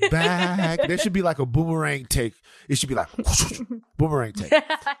 welcome back. There should be like a boomerang take. It should be like boomerang take.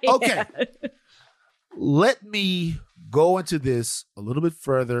 Okay. Yeah. Let me go into this a little bit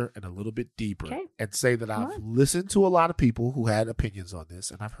further and a little bit deeper Okay. and say that Come I've on. listened to a lot of people who had opinions on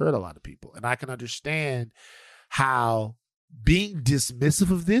this, and I've heard a lot of people, and I can understand how being dismissive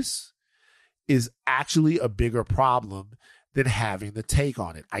of this is actually a bigger problem than having the take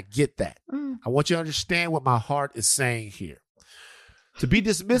on it. I get that. I want you to understand what my heart is saying here. To be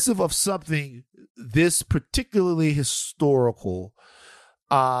dismissive of something this particularly historical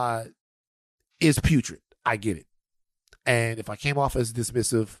is putrid. I get it. And if I came off as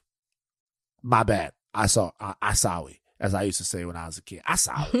dismissive, my bad. I sorry, as I used to say when I was a kid. I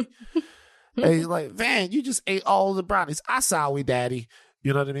sorry. And he's like, Van, you just ate all the brownies. I sorry, daddy.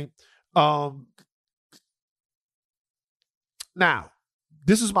 You know what I mean? Now,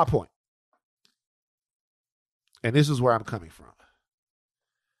 this is my point. And this is where I'm coming from.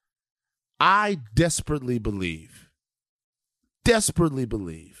 I desperately believe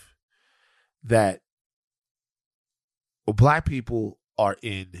that Black people are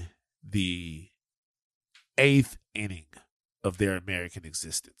in the 8th inning of their American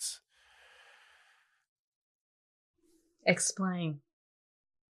existence. Explain.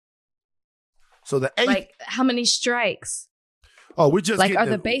 So the 8th, Like, how many strikes? oh, we're just Like, getting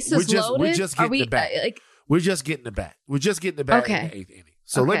are the bases loaded? We're just Are getting we the bat. like? We're just getting the bat. We're just getting the bat in the 8th inning.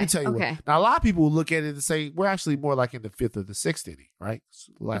 So let me tell you Okay. what. Now, a lot of people will look at it and say we're actually more like in the 5th or the 6th inning, right?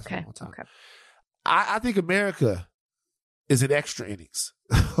 So the last one time. Okay. I think America is in extra innings.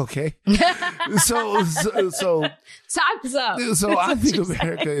 Okay, so Time's up. so I think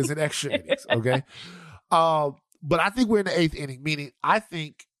America is in extra innings. Okay, but I think we're in the 8th inning, meaning I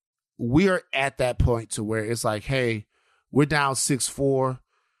think we are at that point to where it's like, hey, we're down 6-4.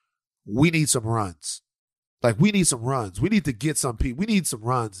 We need some runs. Like, we need some runs. We need to get some people. We need some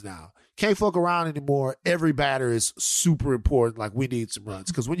runs now. Can't fuck around anymore. Every batter is super important. Like, we need some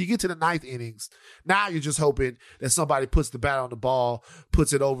runs. Because when you get to the 9th innings, now you're just hoping that somebody puts the bat on the ball,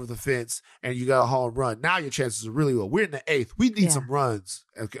 puts it over the fence, and you got a home run. Now your chances are really low. We're in the 8th. We need some runs.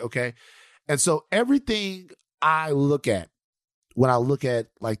 Okay. And so everything I look at, when I look at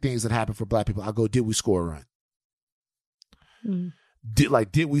like things that happen for Black people, I go, did we score a run?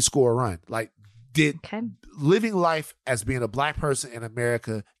 Did we score a run? Like, did living life as being a Black person in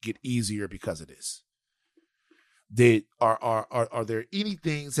America get easier because of this? Are there any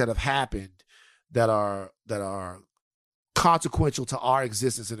things that have happened that are consequential to our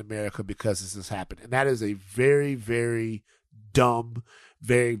existence in America because this has happened? And that is a very, very dumb,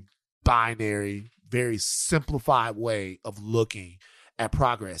 very binary, very simplified way of looking at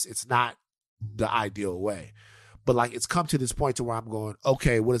progress. It's not the ideal way. But like, it's come to this point to where I'm going,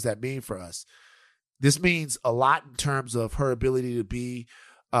 okay, what does that mean for us? This means a lot in terms of her ability to be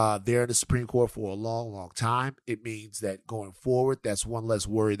there in the Supreme Court for a long, long time. It means that going forward, that's one less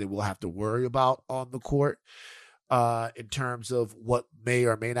worry that we'll have to worry about on the court. In terms of what may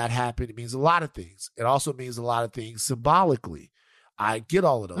or may not happen, it means a lot of things. It also means a lot of things symbolically. I get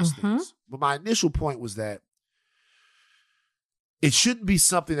all of those things. But my initial point was that it shouldn't be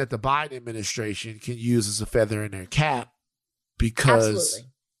something that the Biden administration can use as a feather in their cap, because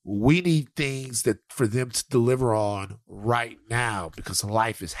we need things that for them to deliver on right now, because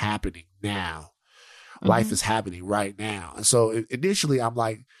life is happening now. Life is happening right now. And so initially I'm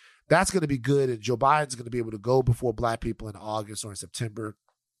like, that's going to be good. And Joe Biden's going to be able to go before Black people in August or in September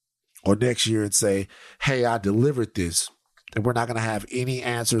or next year and say, hey, I delivered this. And we're not going to have any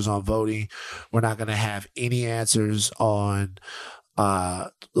answers on voting. We're not going to have any answers on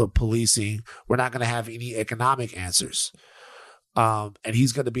policing. We're not going to have any economic answers. And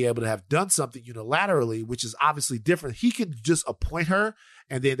he's going to be able to have done something unilaterally, which is obviously different. He can just appoint her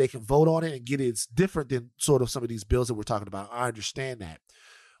and then they can vote on it and get it. It's different than sort of some of these bills that we're talking about. I understand that.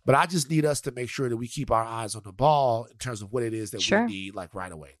 But I just need us to make sure that we keep our eyes on the ball in terms of what it is that we need, like,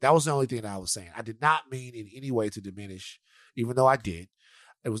 right away. That was the only thing that I was saying. I did not mean in any way to diminish, even though I did.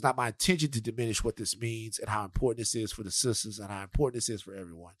 It was not my intention to diminish what this means and how important this is for the sisters and how important this is for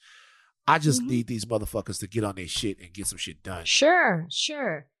everyone. I just need these motherfuckers to get on their shit and get some shit done. Sure.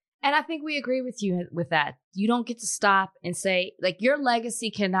 And I think we agree with you with that. You don't get to stop and say, like, your legacy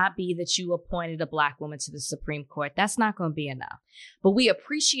cannot be that you appointed a Black woman to the Supreme Court. That's not going to be enough. But we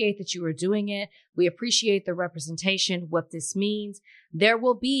appreciate that you are doing it. We appreciate the representation, what this means. There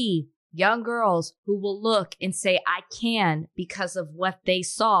will be young girls who will look and say, I can, because of what they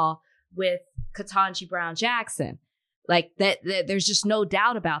saw with Ketanji Brown Jackson. Like that, there's just no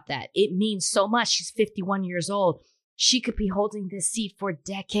doubt about that. It means so much. She's 51 years old. She could be holding this seat for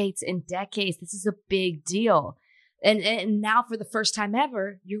decades and decades. This is a big deal. And now for the first time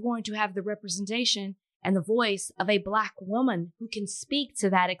ever, you're going to have the representation and the voice of a Black woman who can speak to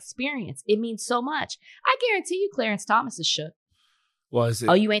that experience. It means so much. I guarantee you Clarence Thomas is shook. Well, is it,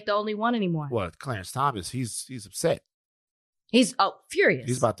 oh, you ain't the only one anymore. Well, Clarence Thomas, he's upset. He's furious.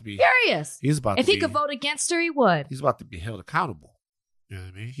 He's about to be furious. He's about if to he be, could vote against her, he would. He's about to be held accountable. You know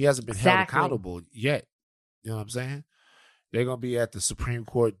what I mean? He hasn't been held accountable yet. You know what I'm saying? They're gonna be at the Supreme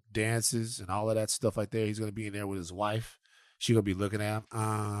Court dances and all of that stuff like that. He's gonna be in there with his wife. She's gonna be looking at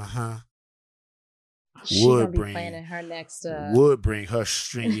him. She's gonna be planning her next. Would bring her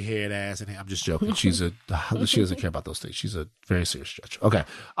stringy haired ass in here. I'm just joking. She doesn't care about those things. She's a very serious judge. Okay,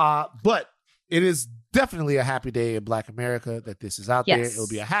 but it is definitely a happy day in Black America that this is out there. It'll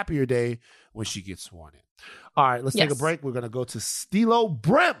be a happier day when she gets sworn in. All right, let's take a break. We're gonna go to Stilo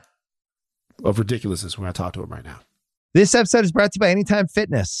Brim of Ridiculousness. We're gonna talk to him right now. This episode is brought to you by Anytime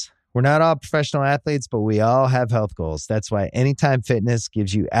Fitness. We're not all professional athletes, but we all have health goals. That's why Anytime Fitness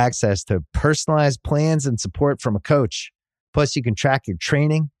gives you access to personalized plans and support from a coach. Plus, you can track your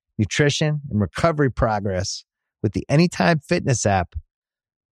training, nutrition, and recovery progress with the Anytime Fitness app,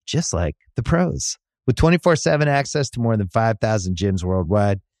 just like the pros. With 24/7 access to more than 5,000 gyms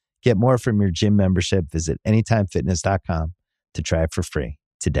worldwide, get more from your gym membership. Visit anytimefitness.com to try it for free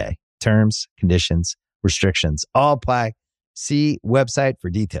today. Terms, conditions, restrictions all apply. See website for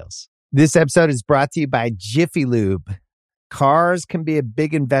details. This episode is brought to you by Jiffy Lube. Cars can be a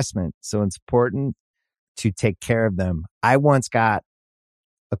big investment, so it's important to take care of them. I once got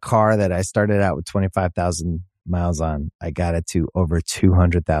a car that I started out with 25,000 miles on. I got it to over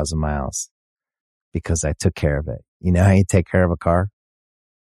 200,000 miles because I took care of it. You know how you take care of a car?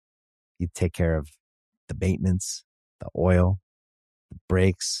 You take care of the maintenance, the oil, the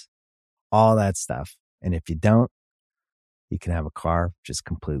brakes, all that stuff. And if you don't, you can have a car just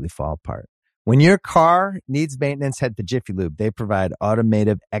completely fall apart. When your car needs maintenance, head to Jiffy Lube. They provide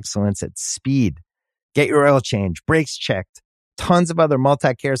automotive excellence at speed. Get your oil change, brakes checked, tons of other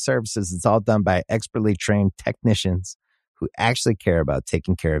multi-care services. It's all done by expertly trained technicians who actually care about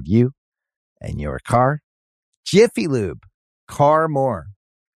taking care of you and your car. Jiffy Lube, car more.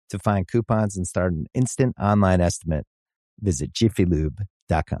 To find coupons and start an instant online estimate, visit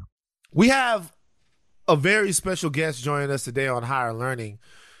jiffylube.com. We have a very special guest joining us today on Higher Learning.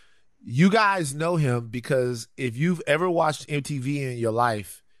 You guys know him because if you've ever watched MTV in your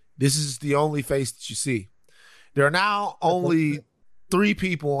life, this is the only face that you see. There are now only 3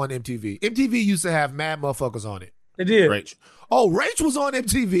 people on MTV. MTV used to have mad motherfuckers on it. It did. Rach. Oh, Rach was on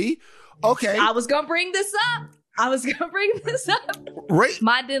MTV. Okay. I was going to bring this up.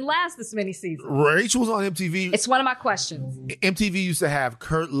 Mine didn't last this many seasons. Rach was on MTV. It's one of my questions. MTV used to have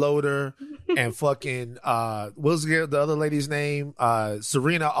Kurt Loder and fucking, what was the other lady's name?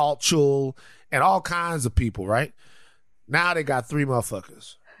 Serena Altschul and all kinds of people, right? Now they got 3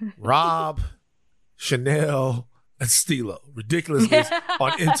 motherfuckers. Rob, Chanel, and Stilo. Ridiculousness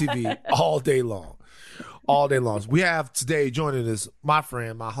on MTV all day long. All day long. We have today joining us my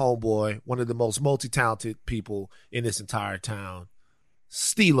friend, my homeboy, one of the most multi-talented people in this entire town.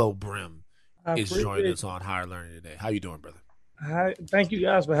 Stilo Brim is joining us on Higher Learning today. How you doing, brother? Thank you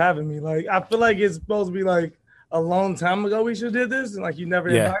guys for having me. Like, I feel like it's supposed to be like a long time ago we should have did this, and like you never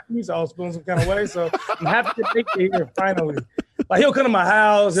invited me, so I was feeling some kind of way. So I'm happy to make it here finally. Like, he'll come to my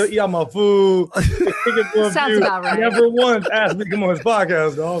house, he'll eat all my food. Sounds about right. Never once asked me to come on his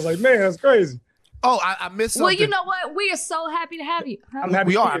podcast, though. I was like, man, that's crazy. Oh, I missed something. Well, you know what? We are so happy to have you.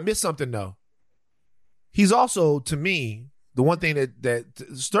 We are. I missed something, though. He's also, to me, the one thing that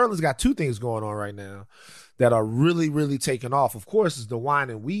Sterling's got 2 things going on right now that are really, really taking off. Of course, is the Wine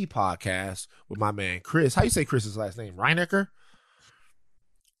and Weed podcast with my man Chris. How you say Chris's last name? Reinecker?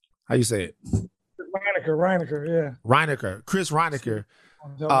 How you say it? Reinecker, yeah. Reinecker. Chris Reinecker.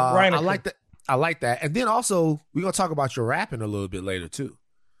 I like that. I like that. And then also, we're going to talk about your rapping a little bit later, too.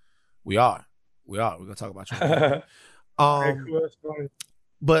 We are. We're going to talk about your rapping.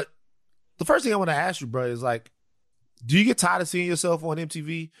 But the first thing I want to ask you, bro, is like, do you get tired of seeing yourself on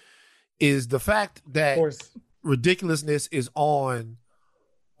MTV? Is the fact that Ridiculousness is on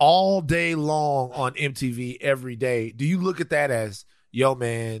all day long on MTV every day, do you look at that as, yo,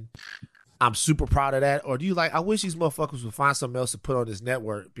 man, I'm super proud of that? Or do you like, I wish these motherfuckers would find something else to put on this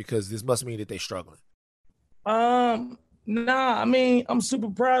network because this must mean that they're struggling? Nah, I mean, I'm super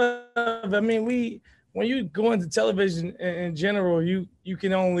proud of it. I mean, when you go into television in general, you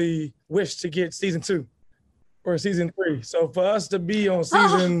can only wish to get season 2 or season 3. So for us to be on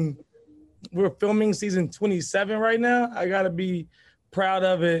we're filming season 27 right now. I gotta be proud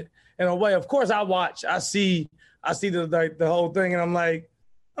of it in a way. Of course, I see the whole thing, and I'm like,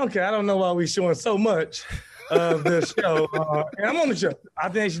 okay, I don't know why we showing so much, of the show. And I'm on the show. I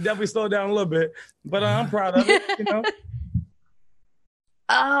think they should definitely slow down a little bit, but I'm proud of it, you know.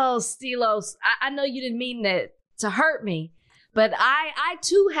 Oh, Steelos, I know you didn't mean that to hurt me, but I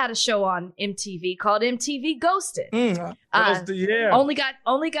too had a show on MTV called MTV Ghosted. Yeah.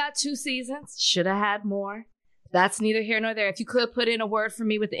 Only got 2 seasons. Should have had more. That's neither here nor there. If you could put in a word for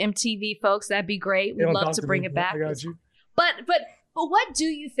me with the MTV folks, that'd be great. We'd love to bring it back. I got you. But what do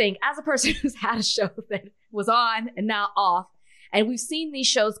you think, as a person who's had a show that was on and now off, and we've seen these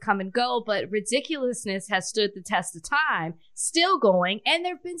shows come and go, but Ridiculousness has stood the test of time, still going, and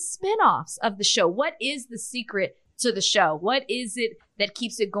there have been spinoffs of the show. What is the secret to the show? What is it that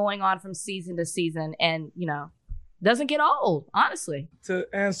keeps it going on from season to season and, you know, doesn't get old, honestly? To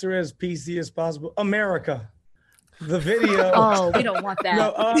answer as PC as possible, America. The video. Oh, we don't want that.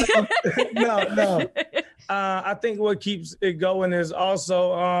 No. I think what keeps it going is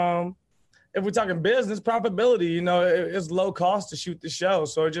also, if we're talking business, profitability. You know, it's low cost to shoot the show,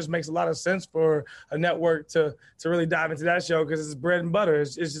 so it just makes a lot of sense for a network to really dive into that show because it's bread and butter.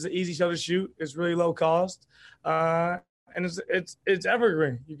 It's just an easy show to shoot. It's really low cost, and it's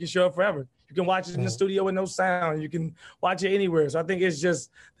evergreen. You can show it forever. You can watch it in the studio with no sound. You can watch it anywhere. So I think it's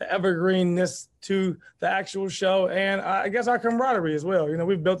just the evergreenness to the actual show, and I guess our camaraderie as well. You know,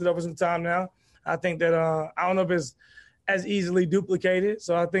 we've built it over some time now. I think that I don't know if it's as easily duplicated.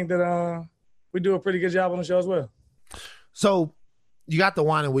 So I think that we do a pretty good job on the show as well. So you got the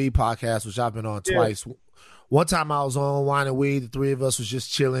Wine and Weed podcast, which I've been on twice. One time I was on Wine and Weed. The 3 of us was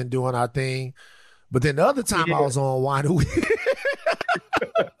just chilling, doing our thing. But then the other time I was on Wine and Weed.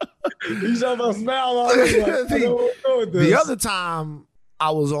 You saw my smile on it. The other time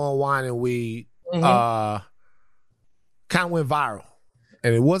I was on Wine and Weed, kind of went viral.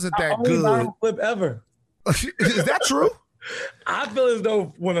 And it wasn't that only good. Viral clip ever. Is that true? I feel as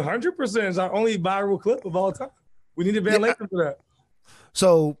though 100% is our only viral clip of all time. We need a Van Lathan for that.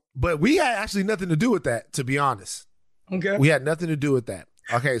 So, but we had actually nothing to do with that, to be honest. Okay. We had nothing to do with that.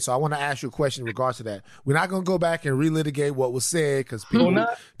 Okay, so I want to ask you a question in regards to that. We're not going to go back and relitigate what was said because people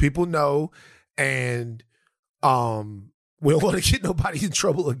know, and we don't want to get nobody in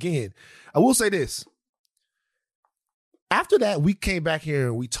trouble again. I will say this. After that, we came back here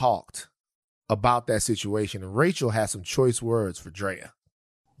and we talked about that situation, and Rachel had some choice words for Drea.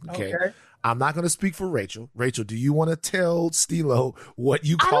 Okay. I'm not going to speak for Rachel. Rachel, do you want to tell Stilo what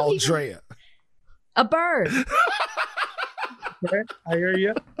you call Drea? A bird. Okay, I hear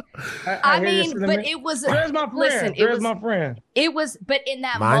you. I mean, but it was. There's my friend. Listen, There's my friend. It was, but in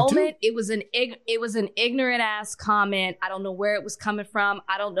that moment, it was an ignorant ass comment. I don't know where it was coming from.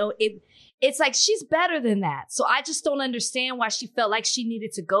 I don't know. It's like she's better than that. So I just don't understand why she felt like she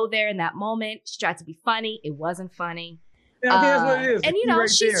needed to go there in that moment. She tried to be funny. It wasn't funny. Yeah, I think that's what it is. And you know,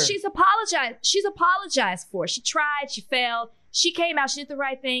 she's apologized. She's apologized for it. She tried. She failed. She came out. She did the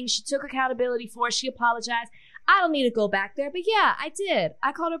right thing. She took accountability for it. She apologized. I don't need to go back there, but yeah, I did.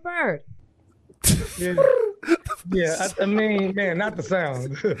 I called her bird. Yeah, I mean, man, not the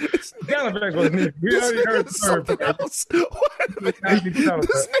sound. Sound effects was neat. We already heard the something else. This nigga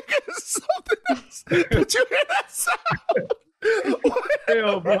is something else. Did you hear that sound?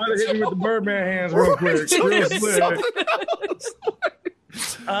 Hell, bro, I hit me with the Birdman hands real quick. Real slick.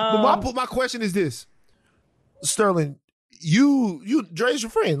 My question is this, Sterling. Dre's your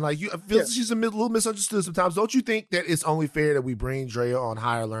friend. Like, I feel she's a little misunderstood sometimes. Don't you think that it's only fair that we bring Drea on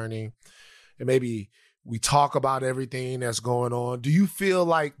Higher Learning and maybe we talk about everything that's going on? Do you feel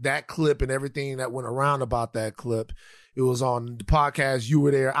like that clip and everything that went around about that clip, it was on the podcast, you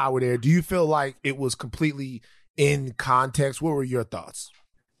were there, I were there. Do you feel like it was completely in context? What were your thoughts?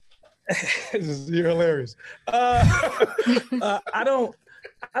 You're hilarious. I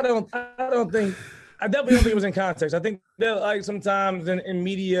definitely don't think it was in context. I think that, like, sometimes in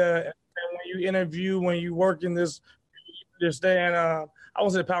media, and when you interview, when you work in this, you understand. I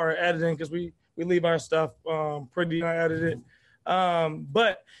won't say the power of editing because we leave our stuff pretty unedited.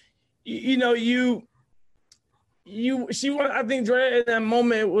 But you know, I think Drea in that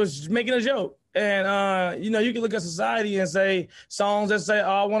moment was making a joke. And, you know, you can look at society and say songs that say, oh,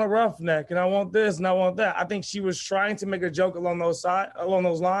 I want a roughneck and I want this and I want that. I think she was trying to make a joke along those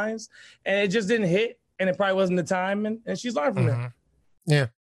lines, and it just didn't hit, and it probably wasn't the time, and she's learned from that.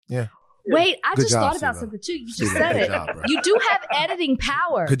 Yeah. Wait, I just thought about something too. You just said it. You do have editing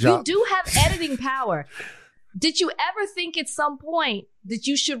power. Good job. You do have editing power. Did you ever think at some point that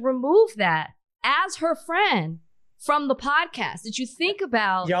you should remove that as her friend from the podcast? Did you think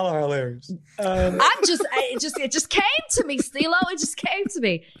about? Y'all are hilarious. It just came to me, Stilo. It just came to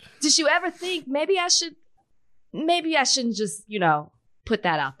me. Did you ever think maybe I shouldn't just, you know, put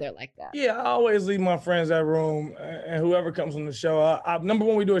that out there like that. Yeah, I always leave my friends that room, and whoever comes on the show. Number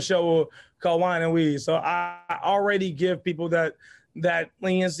one, we do a show called Wine and Weed, so I already give people that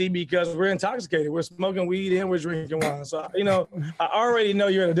leniency because we're intoxicated. We're smoking weed and we're drinking wine. So, I already know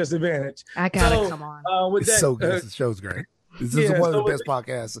you're at a disadvantage. I gotta come on. It's so good. This show's great. This is one of the best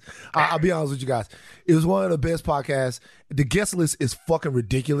podcasts. I'll be honest with you guys. It was one of the best podcasts. The guest list is fucking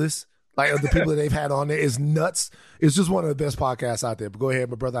ridiculous. Like, the people that they've had on there is nuts. It's just one of the best podcasts out there. But go ahead,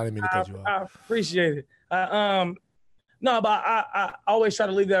 my brother. I didn't mean to cut you off. I appreciate it. No, but I always try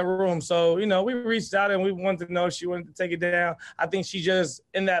to leave that room. So, we reached out and we wanted to know if she wanted to take it down. I think she just,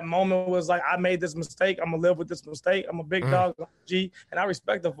 in that moment, was like, I made this mistake. I'm going to live with this mistake. I'm a big dog, G, and I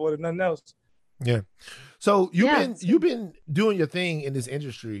respect her for it, if nothing else. Yeah. So you've been doing your thing in this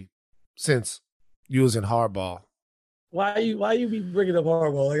industry since you was in hardball. Why you be bringing up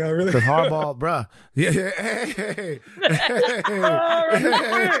hardball? Like, I really because hardball, bruh. Yeah. Hey.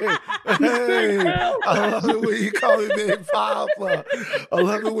 I love it when you call me Big Papa. I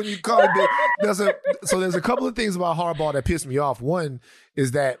love it when you call me Big. There's a couple of things about hardball that pissed me off. One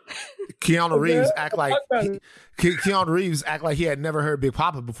is that Keanu Reeves act like he had never heard Big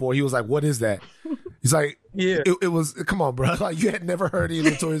Papa before. He was like, "What is that?" He's like, "Yeah, it was." Come on, bro. Like, you had never heard any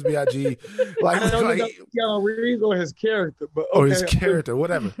Notorious B.I.G. Like, I don't know Keanu Reeves or his character, but okay. Or his character,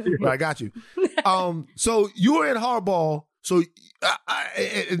 whatever. Right, I got you. So you were in hardball. So,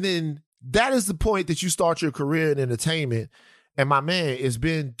 and then that is the point that you start your career in entertainment. And my man, it's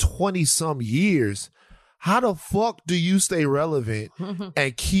been 20 some years. How the fuck do you stay relevant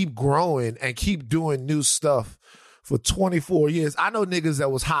and keep growing and keep doing new stuff for 24 years? I know niggas that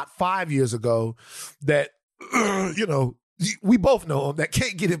was hot 5 years ago that, we both know them that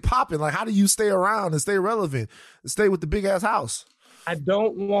can't get it popping. Like, how do you stay around and stay relevant and stay with the big ass house? I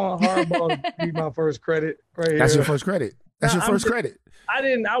don't want hardball to be my first credit right here. That's your first credit. That's your first credit.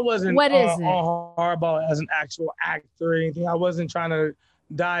 I wasn't on hardball as an actual actor or anything. I wasn't trying to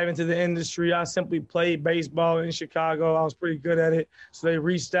dive into the industry. I simply played baseball in Chicago. I was pretty good at it. So they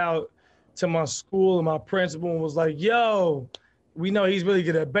reached out to my school and my principal and was like, yo, we know he's really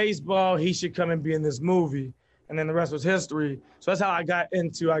good at baseball. He should come and be in this movie. And then the rest was history. So that's how I got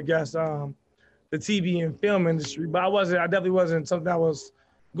into, I guess, the TV and film industry. But I definitely wasn't something I was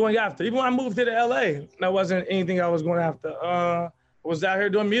going after. Even when I moved to LA, that wasn't anything I was going after. I was out here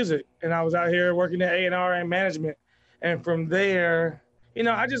doing music and I was out here working at A&R and management. And from there,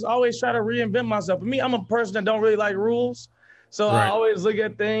 I just always try to reinvent myself. For me, I'm a person that don't really like rules. So right. I always look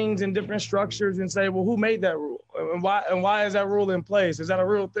at things in different structures and say, well, who made that rule? And why is that rule in place? Is that a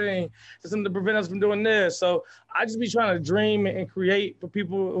real thing? Is something to prevent us from doing this? So I just be trying to dream and create for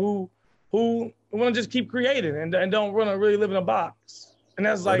people who want to just keep creating and don't want to really live in a box. And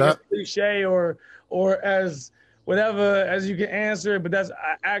that's like a cliche or as whatever as you can answer it, but that's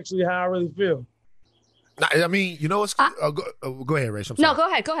actually how I really feel. I mean, you know what's go ahead, Rachel. No, go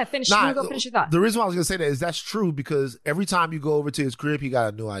ahead. Finish. Go finish your thought. The reason why I was going to say that is that's true because every time you go over to his crib, he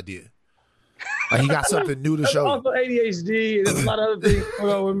got a new idea. Like, he got something new to show. Also ADHD. There's a lot of other things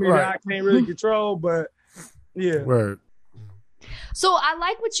going on with me that I can't really control, but yeah. Word. So I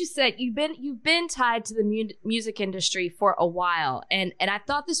like what you said. You've been tied to the music industry for a while, and I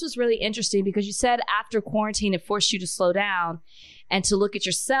thought this was really interesting because you said after quarantine it forced you to slow down and to look at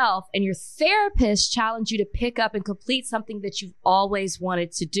yourself, and your therapist challenged you to pick up and complete something that you've always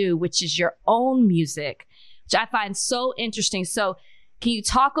wanted to do, which is your own music, which I find so interesting. So can you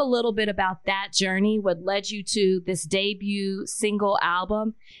talk a little bit about that journey, what led you to this debut single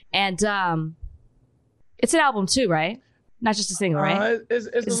album? And it's an album too, right? Not just a single, right? It's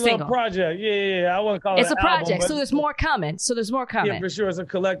a little project. Yeah. I want to call it an album. It's a project, so there's more coming. Yeah, for sure. It's a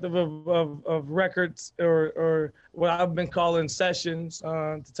collective of records or what I've been calling sessions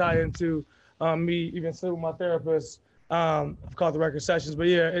to tie into me even still with my therapist. I've called the record sessions. But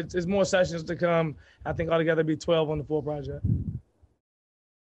yeah, it's more sessions to come. I think altogether be 12 on the full project.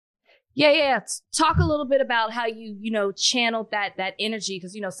 Yeah. Talk a little bit about how you channeled that energy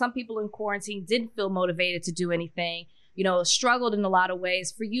because, some people in quarantine didn't feel motivated to do anything. Struggled in a lot of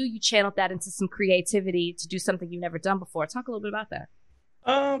ways. For you channeled that into some creativity to do something you've never done before. Talk a little bit about that.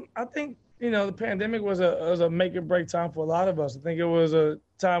 I think, the pandemic was a make or break time for a lot of us. I think it was a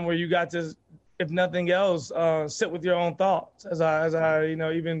time where you got to, if nothing else, sit with your own thoughts. As I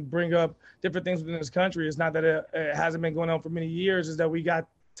even bring up different things within this country. It's not that it hasn't been going on for many years. Is that we got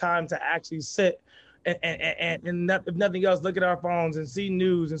time to actually sit and if nothing else, look at our phones and see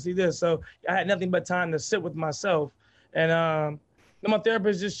news and see this. So I had nothing but time to sit with myself. And my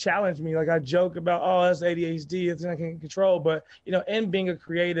therapist just challenged me. Like I joke about, oh, that's ADHD, it's I can control. But, in being a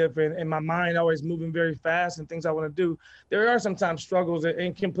creative and my mind always moving very fast and things I want to do, there are sometimes struggles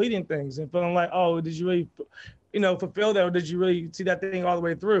in completing things and feeling like, oh, did you really, fulfill that? Or did you really see that thing all the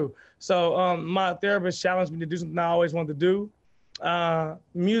way through? So my therapist challenged me to do something I always wanted to do.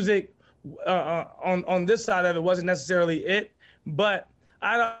 Music on this side of it wasn't necessarily it, but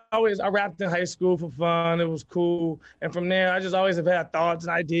I rapped in high school for fun. It was cool. And from there, I just always have had thoughts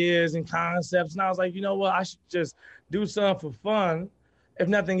and ideas and concepts. And I was like, you know what? I should just do something for fun. If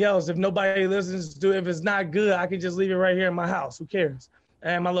nothing else, if nobody listens to it, if it's not good, I can just leave it right here in my house. Who cares?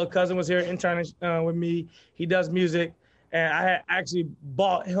 And my little cousin was here interning with me. He does music. And I had actually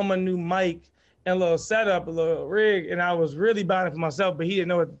bought him a new mic and a little setup, a little rig. And I was really buying it for myself, but he didn't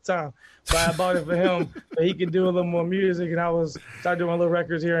know at the time. So I bought it for him so he could do a little more music, and I started doing little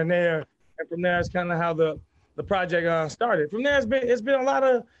records here and there. And from there, it's kind of how the project started. From there, it's been a lot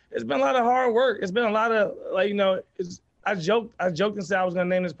of hard work. It's been a lot of I joked and said I was gonna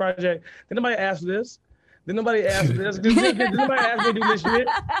name this project. Did nobody ask for this? Did nobody ask for this? Did nobody ask me to do this shit?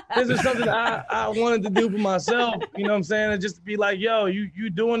 This is something I wanted to do for myself. You know what I'm saying? And just to be like, yo, you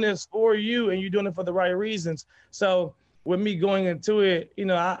doing this for you, and you're doing it for the right reasons. So with me going into it,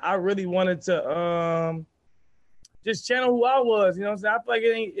 I really wanted to just channel who I was. You know what I'm saying? I feel like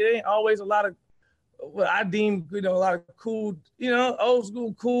it ain't always a lot of what I deem, a lot of cool, old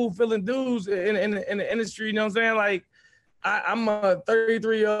school, cool feeling dudes in the industry. You know what I'm saying? Like, I'm a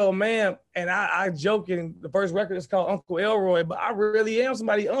 33-year-old man, and I joke in the first record is called Uncle Elroy, but I really am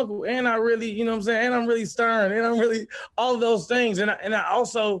somebody's uncle, and I really, you know what I'm saying? And I'm really stern, and I'm really all of those things. And I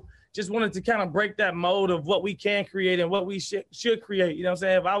also just wanted to kind of break that mold of what we can create and what we should create. You know what I'm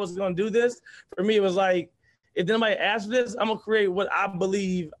saying? If I was going to do this, for me, it was like, if nobody asks for this, I'm going to create what I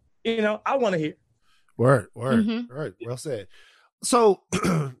believe, I want to hear. Word. Mm-hmm. All right. Well said. So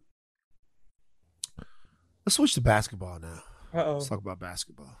let's switch to basketball now. Uh-oh. Let's talk about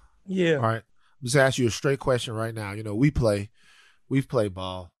basketball. Yeah. All right. I'm just ask you a straight question right now. We've played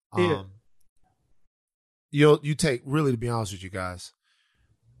ball. Yeah. You take, really, to be honest with you guys,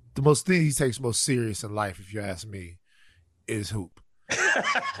 the thing he takes most serious in life, if you ask me, is hoop.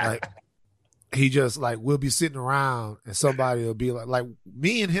 Like, he just, we'll be sitting around and somebody will be like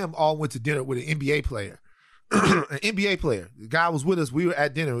me and him all went to dinner with an NBA player. An NBA player. The guy was with us. We were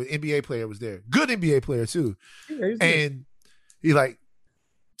at dinner. An NBA player was there. Good NBA player, too. Yeah, and he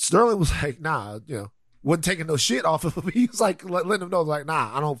Sterling was like, nah, wasn't taking no shit off of him. He was like, letting him know,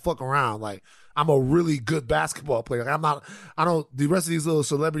 nah, I don't fuck around. I'm a really good basketball player. The rest of these little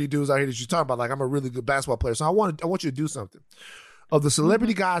celebrity dudes out here that you're talking about, I'm a really good basketball player. So I want you to do something. Of the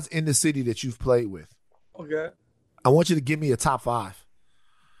celebrity guys in the city that you've played with, okay, I want you to give me a top 5.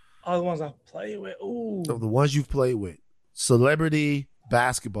 All the ones I played with. Ooh. So the ones you've played with. Celebrity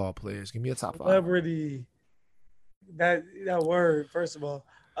basketball players. Give me a top 5. Celebrity. That word, first of all.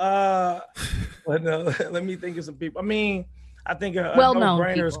 But no, let me think of some people. I mean, I think a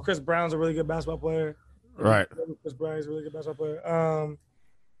no-brainer is Chris Brown's a really good basketball player. Right. Chris Brown's a really good basketball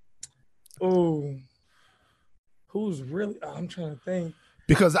player. Who's really? I'm trying to think.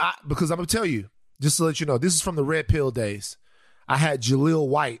 Because I'm gonna tell you, just to let you know, this is from the Red Pill days. I had Jaleel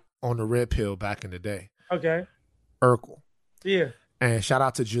White on the Red Pill back in the day. Okay. Urkel. Yeah. And shout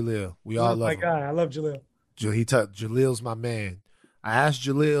out to Jaleel. We all love him. My guy. I love Jaleel. Jaleel's my man. I asked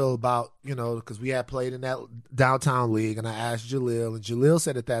Jaleel about, because we had played in that downtown league, and I asked Jaleel, and Jaleel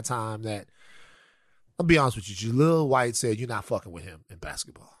said at that time that, I'll be honest with you, Jaleel White said you're not fucking with him in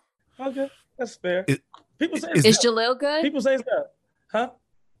basketball. Okay, that's fair. People say is Jaleel good? People say that. Huh?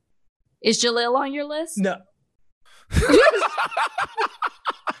 Is Jaleel on your list? No.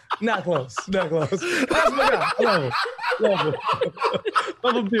 Not close. That's my guy. Love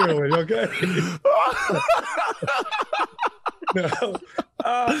him dearly, okay? No.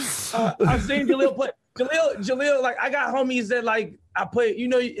 I've seen Jaleel play. Jaleel, I got homies that I play.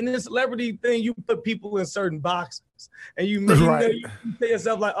 In this celebrity thing, you put people in certain boxes, and you say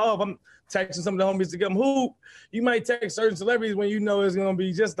yourself oh, if I'm texting some of the homies to get them hoop, you might text certain celebrities when it's gonna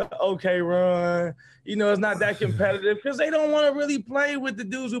be just an okay run. It's not that competitive because they don't want to really play with the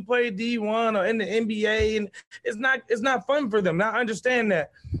dudes who play D1 or in the NBA, and it's not fun for them. Now I understand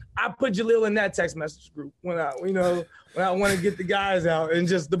that. I put Jaleel in that text message group when I want to get the guys out and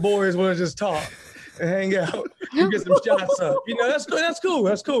just the boys want to just talk and hang out and get some shots up. That's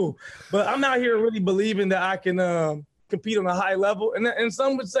cool. But I'm out here really believing that I can compete on a high level, and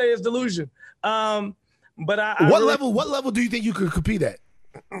some would say it's delusion. But what level do you think you could compete at?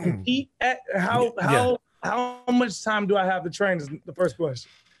 Compete at how much time do I have to train is the first question.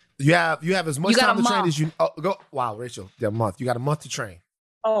 You have as much You got time a to train month. as you go. Wow, Rachel, a month. You got a month to train.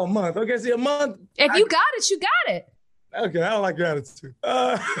 Oh, a month. Okay, see, a month. If you got it, you got it. Okay, I don't like your attitude.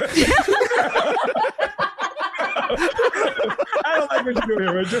 I don't like what you're doing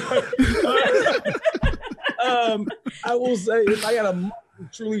here, Rachel. I will say, if I got a month to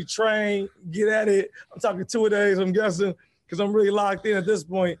truly train, get at it. I'm talking 2 days, I'm guessing, because I'm really locked in at this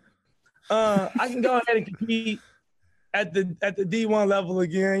point. I can go ahead and compete at the D1 level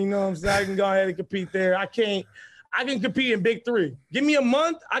again. You know what I'm saying? I can go ahead and compete there. I can compete in Big 3. Give me a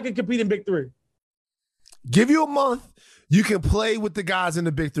month, I can compete in Big 3. Give you a month, you can play with the guys in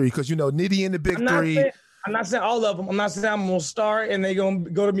the Big 3 because, you know, Nitty in the Big 3. I'm not saying all of them. I'm not saying I'm going to start and they're going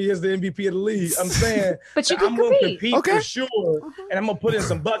to go to me as the MVP of the league. I'm saying but you I'm going to compete okay. for sure, and I'm going to put in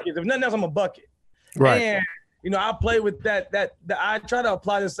some buckets. If nothing else, I'm a bucket. Right. And, you know, I play with that I try to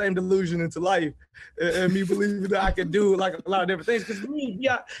apply the same delusion into life and me believing that I can do like a lot of different things. Because me,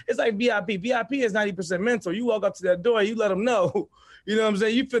 it's like VIP. VIP is 90% mental. You walk up to that door, you let them know. You know what I'm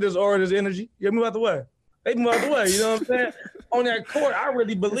saying? You feel this aura, this energy. You move out the way. They move out the way. You know what I'm saying? On that court, I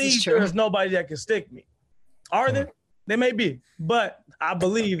really believe there's nobody that can stick me. Are there? There may be, but I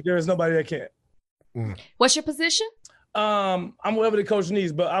believe there is nobody that can. What's your position? I'm whatever the coach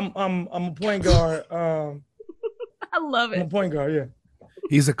needs, but I'm a point guard. I love it. I'm a point guard. Yeah.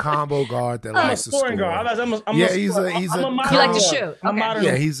 He's a combo guard that likes to score. He's a you like to shoot. Okay.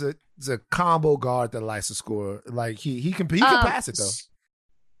 Yeah, he's a combo guard that likes to score. Like he can pass it though.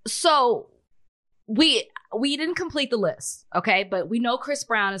 So we didn't complete the list, okay? But we know Chris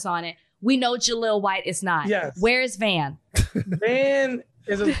Brown is on it. We know Jaleel White is not. Yes. Where is Van? Van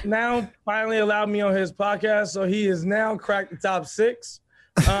is now finally allowed me on his podcast, so he is now cracked the top 6.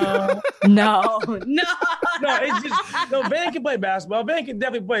 No. It's just Van can play basketball. Van can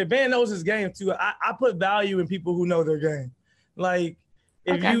definitely play. Van knows his game too. I put value in people who know their game. Like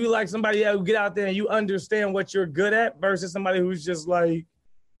if you like somebody who get out there and you understand what you're good at versus somebody who's just like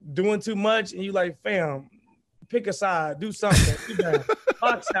doing too much and you like, fam, pick a side, do something.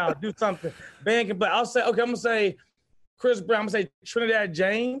 Box out, do something. Van can play. I'll say, okay, I'm gonna say Chris Brown. I'm gonna say Trinidad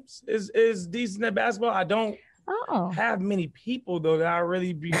James is decent at basketball. I don't have many people though that I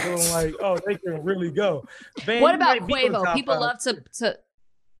really be feeling like, oh, they can really go. Van, what about Quavo? People love to.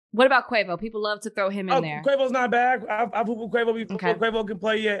 What about Quavo? People love to throw him in there. Quavo's not bad. I've hooped with Quavo before. Okay. Quavo can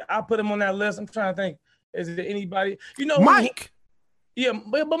play. Yeah, I'll put him on that list. I'm trying to think. Is there anybody? You know, Mike. Yeah,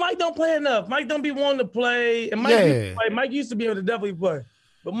 but Mike don't play enough. Mike don't be wanting to play, and Mike used to be able to definitely play.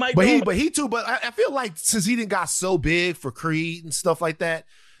 But Mike, but I feel like since he didn't got so big for Creed and stuff like that,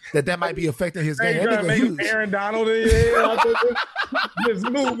 that might be affecting his game. That nigga huge. Aaron Donald, just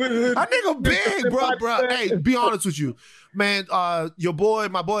moving. That nigga big, bro. Hey, be honest with you, man.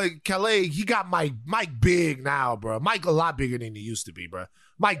 My boy Calais, he got Mike big now, bro. Mike a lot bigger than he used to be, bro.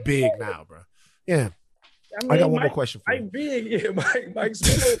 Mike big now, bro. Yeah. I got one more question for you. Mike big, yeah. Mike's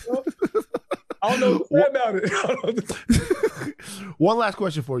small, bro. I don't know what about it. One last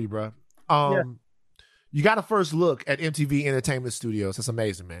question for you, bro. You got a first look at MTV Entertainment Studios. That's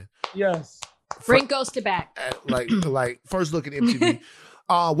amazing, man. Yes. Bring Ghost back. Like first look at MTV.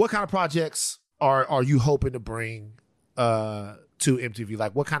 What kind of projects are you hoping to bring to MTV?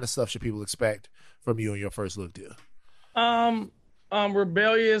 Like, what kind of stuff should people expect from you in your first look deal?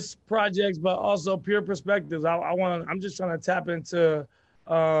 Rebellious projects, but also pure perspectives. I'm just trying to tap into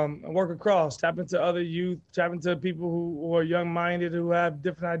and work across, tap into other youth, tap into people who are young-minded, who have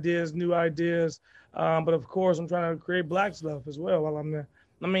different ideas, new ideas. But of course, I'm trying to create Black stuff as well while I'm there.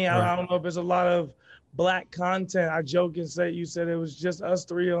 I mean, I don't know if there's a lot of Black content. I joke and say, you said it was just us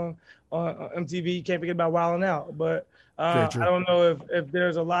 3 on MTV. You can't forget about Wildin' Out. But I don't know if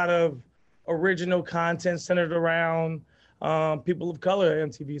there's a lot of original content centered around people of color at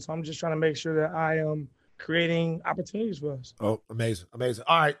MTV. So I'm just trying to make sure that I am creating opportunities for us. Oh, amazing.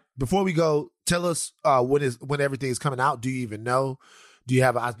 All right. Before we go, tell us when everything is coming out. Do you even know? Do you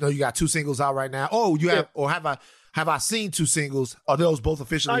have? I know you got 2 singles out right now. Oh, you have, or have I seen 2 singles? Are those both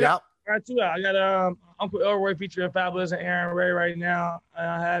officially out? I got 2 out. I got Uncle Elroy featuring Fabulous and Aaron Ray right now. And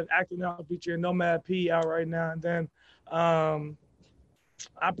I have Acting Out featuring Nomad P out right now. And then I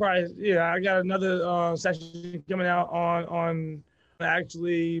got another session coming out on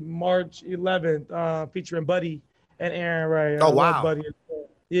actually March 11th, featuring Buddy and Aaron Ray. Oh, wow. Buddy.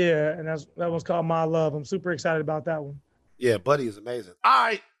 Yeah, and that one's called My Love. I'm super excited about that one. Yeah, Buddy is amazing. All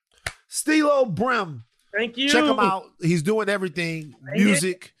right, Stilo Brim. Thank you. Check him out. He's doing everything.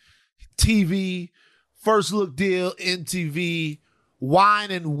 Music, TV, First Look Deal, MTV, Wine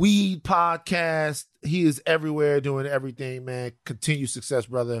and Weed podcast. He is everywhere doing everything, man. Continued success,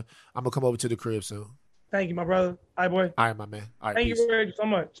 brother. I'm going to come over to the crib soon. Thank you, my brother. Hi, boy. All right, my man. All right, Thank you so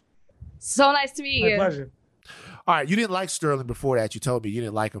much. So nice to meet My you. pleasure. All right, you didn't like Sterling before that. You told me you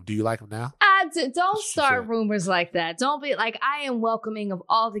didn't like him. Do you like him now? Don't start rumors like that. Don't be like, I am welcoming of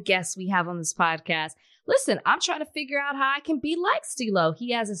all the guests we have on this podcast. Listen, I'm trying to figure out how I can be like Stilo.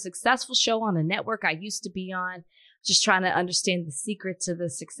 He has a successful show on a network I used to be on. Just trying to understand the secret to the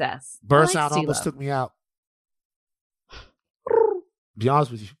success. Bird I like sound Stilo. almost took me out. Be honest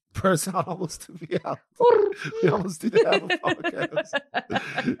with you. Bird sound almost took me out. We almost didn't have a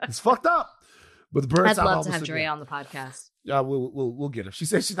podcast. It's fucked up. But the bird I'd sound love almost to have took me Dre out. on the podcast. Yeah, we'll get her. She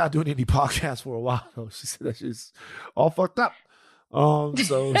said she's not doing any podcasts for a while though. She said that she's all fucked up.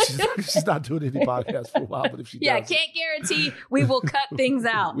 So she's not doing any podcasts for a while. But if she Yeah, does, can't guarantee we will cut things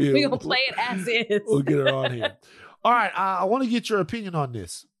out. We're gonna play it as is. we'll get her on here. All right, I want to get your opinion on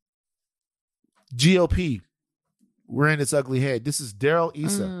this. GOP, we're in its ugly head. This is Daryl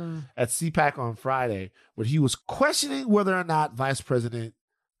Issa at CPAC on Friday, where he was questioning whether or not Vice President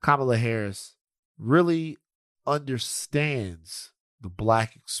Kamala Harris really understands the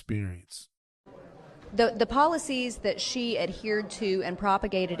Black experience. The policies that she adhered to and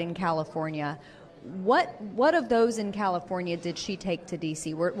propagated in California, what of those in California did she take to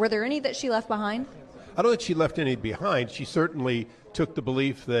D.C.? Were there any that she left behind? I don't think she left any behind. She certainly took the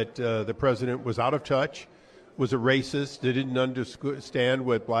belief that the president was out of touch, was a racist, didn't understand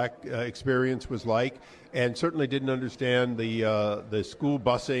what Black experience was like, and certainly didn't understand the school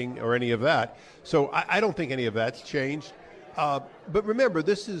busing or any of that. So I don't think any of that's changed. But remember,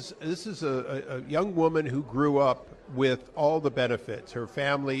 this is a young woman who grew up with all the benefits. Her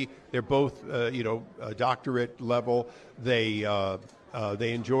family, they're both doctorate level. They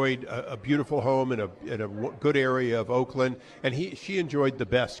enjoyed a beautiful home in a good area of Oakland, and she enjoyed the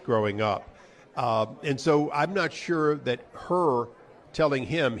best growing up. And so I'm not sure that her telling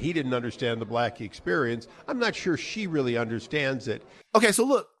him he didn't understand the Black experience, I'm not sure she really understands it. Okay, so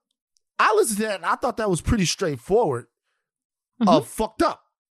look, I listened to that and I thought that was pretty straightforward. Fucked up,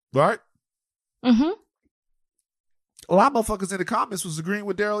 right? Mm-hmm. A lot of motherfuckers in the comments was agreeing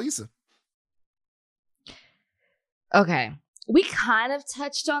with Daryl Issa. Okay. We kind of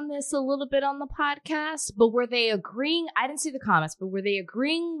touched on this a little bit on the podcast, but were they agreeing? I didn't see the comments, but were they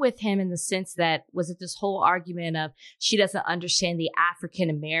agreeing with him in the sense that, was it this whole argument of she doesn't understand the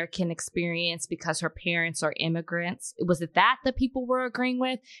African-American experience because her parents are immigrants? Was it that people were agreeing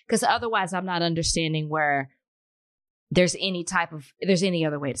with? Because otherwise I'm not understanding where there's any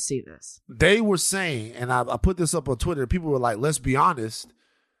other way to see this. They were saying, and I put this up on Twitter, people were like, let's be honest,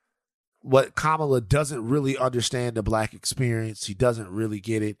 what Kamala doesn't really understand the Black experience. He doesn't really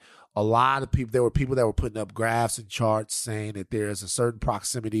get it. A lot of people, there were people that were putting up graphs and charts saying that there's a certain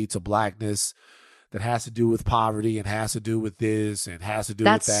proximity to Blackness that has to do with poverty and has to do with this and has to do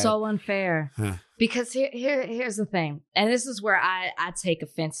with that. That's so unfair. Because here's the thing, and this is where I take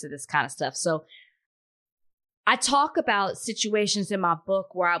offense to this kind of stuff. So I talk about situations in my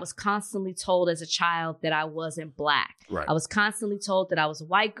book where I was constantly told as a child that I wasn't Black. Right. I was constantly told that I was a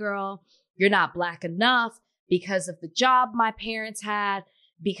white girl. You're not Black enough because of the job my parents had,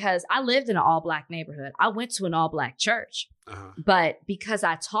 because I lived in an all Black neighborhood. I went to an all Black church. But because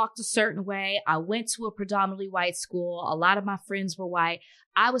I talked a certain way, I went to a predominantly white school. A lot of my friends were white.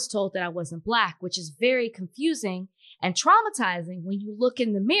 I was told that I wasn't Black, which is very confusing and traumatizing when you look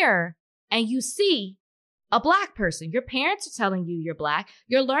in the mirror and you see a Black person. Your parents are telling you you're Black.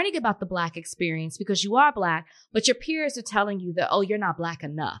 You're learning about the Black experience because you are Black, but your peers are telling you that, oh, you're not Black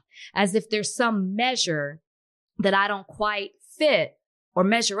enough, as if there's some measure that I don't quite fit or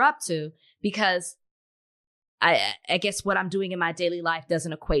measure up to because I guess what I'm doing in my daily life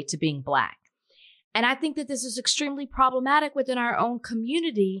doesn't equate to being Black. And I think that this is extremely problematic within our own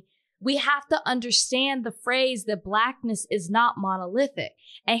community. We have to understand the phrase that Blackness is not monolithic.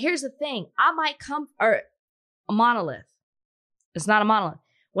 And here's the thing, a monolith. It's not a monolith.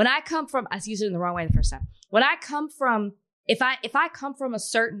 When I come from, I used it in the wrong way the first time. When I come from, if I come from a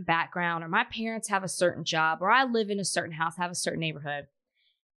certain background, or my parents have a certain job, or I live in a certain house, have a certain neighborhood,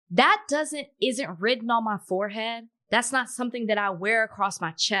 that isn't written on my forehead. That's not something that I wear across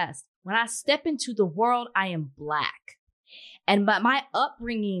my chest. When I step into the world, I am Black. And but my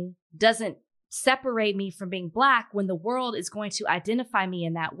upbringing doesn't separate me from being Black when the world is going to identify me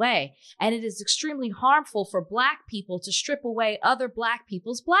in that way. And it is extremely harmful for Black people to strip away other Black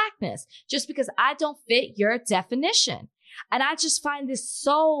people's Blackness just because I don't fit your definition. And I just find this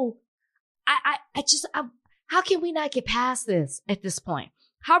so, how can we not get past this at this point?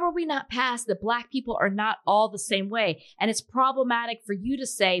 How are we not past that Black people are not all the same way? And it's problematic for you to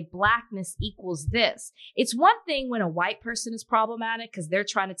say Blackness equals this. It's one thing when a white person is problematic because they're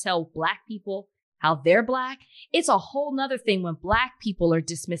trying to tell Black people how they're black. It's a whole nother thing when black people are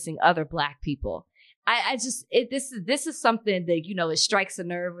dismissing other black people. This is something that, you know, it strikes a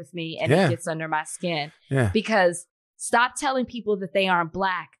nerve with me and it gets under my skin. Yeah. Because stop telling people that they aren't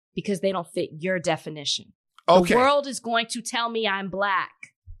black because they don't fit your definition. Okay. The world is going to tell me I'm black.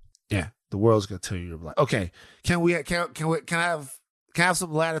 Yeah, the world's going to tell you you're black. Okay, can I have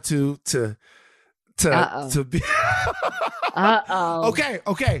some latitude to be? Okay.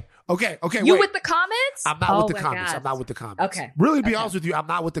 You with the comments? I'm not with the comments. God. I'm not with the comments. Okay. Really, to be honest with you, I'm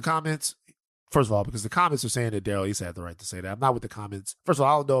not with the comments. First of all, because the comments are saying that Daryl East had the right to say that. I'm not with the comments. First of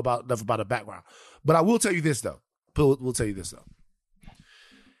all, I don't know enough about the background. But I will tell you this, though.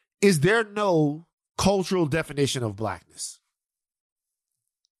 Is there no cultural definition of blackness?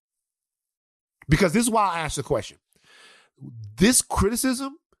 Because this is why I asked the question. This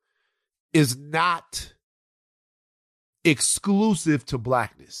criticism is not exclusive to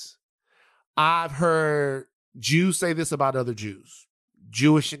blackness. I've heard Jews say this about other Jews.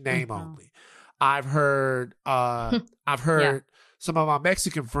 Jewish in name only. I've heard some of my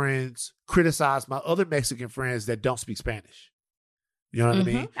Mexican friends criticize my other Mexican friends that don't speak Spanish. You know what I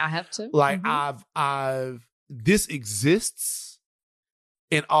mean? I have to. Like this exists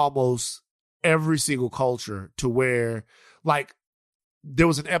in almost every single culture to where, like, there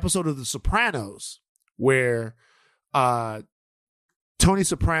was an episode of The Sopranos where Tony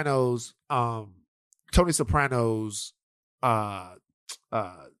Soprano's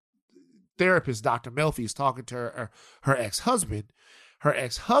therapist, Dr. Melfi, is talking to her ex-husband. Her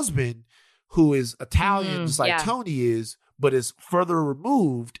ex-husband, who is Italian, just like Tony is, but is further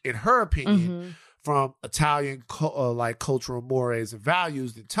removed, in her opinion, from Italian cultural mores and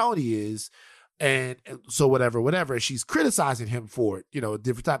values than Tony is. And so whatever. She's criticizing him for it, you know,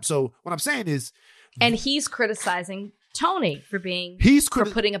 different times. So what I'm saying is... And he's criticizing Tony for being... for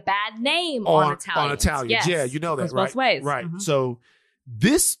putting a bad name on Italians. On Italians, yes. Yeah, you know that, right? Both ways. Right. So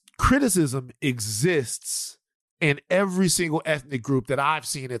this criticism exists in every single ethnic group that I've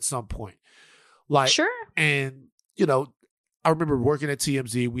seen at some point. Like, sure. And, you know, I remember working at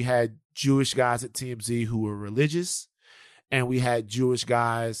TMZ. We had Jewish guys at TMZ who were religious, and we had Jewish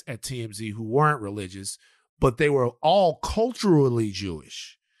guys at TMZ who weren't religious, but they were all culturally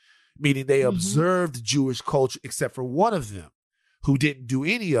Jewish, meaning they observed Jewish culture, except for one of them who didn't do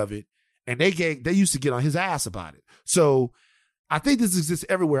any of it, and they used to get on his ass about it. So I think this exists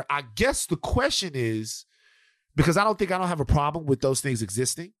everywhere. I guess the question is, because I don't have a problem with those things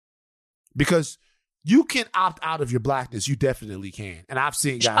existing, because you can opt out of your blackness. You definitely can. And I've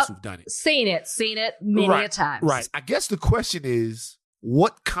seen guys who've done it. Seen it many a times. Right. I guess the question is,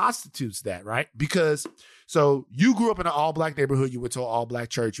 what constitutes that, right? Because, so you grew up in an all-black neighborhood. You went to an all-black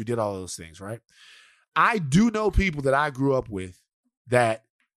church. You did all those things, right? I do know people that I grew up with that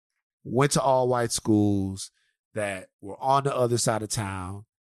went to all-white schools, that were on the other side of town.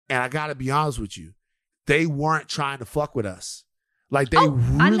 And I got to be honest with you, they weren't trying to fuck with us. Like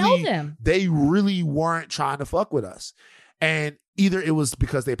I know them. They really weren't trying to fuck with us. And either it was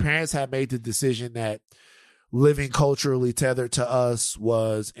because their parents had made the decision that living culturally tethered to us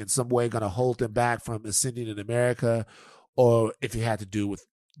was in some way going to hold them back from ascending in America, or if it had to do with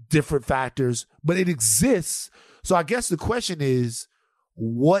different factors, but it exists. So I guess the question is,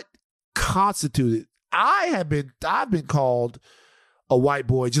 what constituted? I've been called a white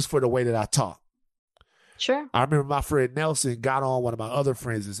boy just for the way that I talk. Sure. I remember my friend Nelson got on one of my other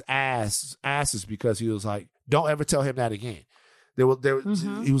friends' asses because he was like, "Don't ever tell him that again." He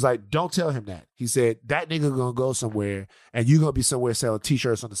was like, "Don't tell him that." He said, "That nigga gonna go somewhere and you gonna be somewhere selling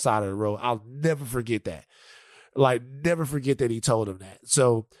t-shirts on the side of the road." I'll never forget that. Like, never forget that he told him that.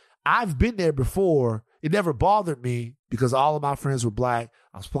 So I've been there before. It never bothered me because all of my friends were black.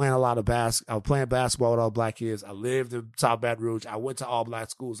 I was playing I was playing basketball with all black kids. I lived in South Baton Rouge. I went to all black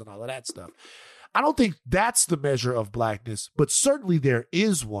schools and all of that stuff. I don't think that's the measure of blackness, but certainly there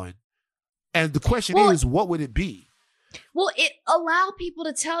is one. And the question is, what would it be? Well, it allowed people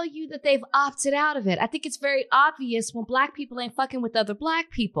to tell you that they've opted out of it. I think it's very obvious when black people ain't fucking with other black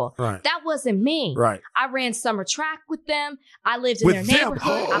people. Right. That wasn't me. Right. I ran summer track with them. I lived in their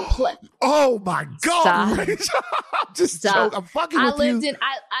neighborhood. Oh my God. Stop. I'm fucking with you.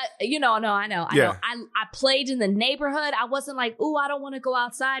 I know. I played in the neighborhood. I wasn't like, ooh, I don't want to go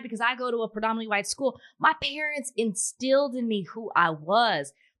outside because I go to a predominantly white school. My parents instilled in me who I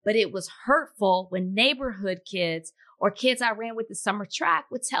was, but it was hurtful when neighborhood kids or kids I ran with the summer track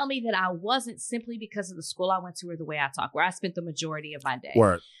would tell me that I wasn't simply because of the school I went to or the way I talk, where I spent the majority of my day.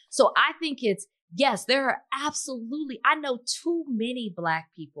 Word. So I think yes, there are I know too many black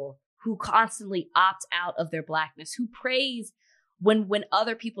people who constantly opt out of their blackness, who praise when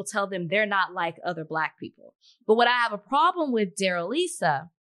other people tell them they're not like other Black people. But what I have a problem with Daryl Issa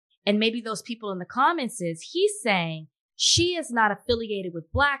and maybe those people in the comments is he's saying she is not affiliated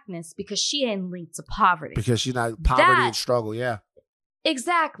with Blackness because she ain't linked to poverty. Because she's not poverty and struggle, yeah.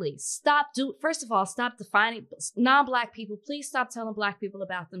 Exactly. First of all, stop defining non-Black people. Please stop telling Black people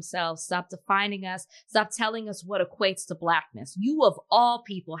about themselves. Stop defining us. Stop telling us what equates to Blackness. You of all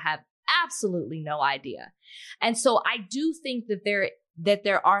people have absolutely no idea. And so I do think that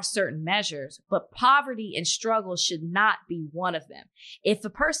there are certain measures, but poverty and struggle should not be one of them. If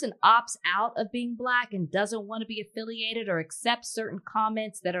a person opts out of being Black and doesn't want to be affiliated or accept certain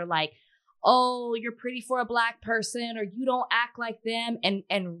comments that are like, oh, you're pretty for a Black person, or you don't act like them, and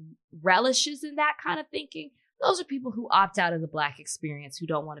relishes in that kind of thinking, those are people who opt out of the Black experience, who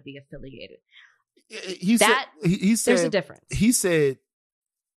don't want to be affiliated. He said there's a difference. He said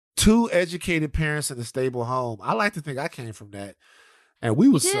 2 educated parents in a stable home. I like to think I came from that. And we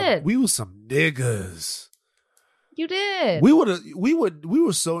was some niggas. You did. We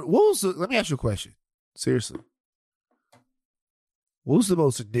were so, let me ask you a question. Seriously. What was the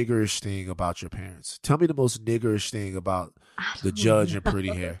most niggerish thing about your parents? Tell me the most niggerish thing about the judge and pretty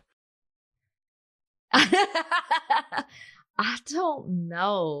hair. I don't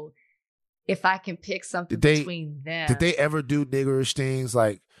know if I can pick something between them. Did they ever do niggerish things?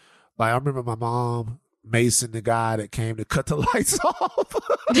 Like I remember my mom, Mason, the guy that came to cut the lights off.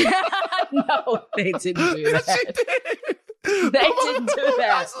 No, they didn't do that. She did. They didn't do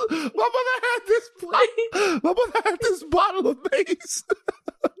that. My mother had this bottle of Mace.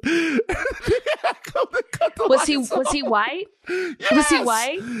 Was he white? Yes. Was he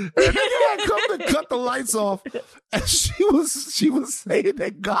white? And then he had come to cut the lights off, and she was saying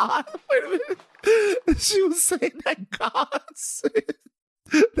that God. Wait a minute. She was saying that God said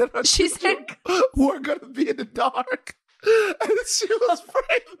that her children were going to be in the dark. And she was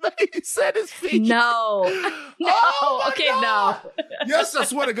spraying Mace at his feet. No. Okay, God. No. Yes, I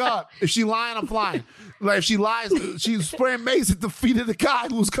swear to God. If she lying, I'm flying. Like, if she lies, she's spraying Mace at the feet of the guy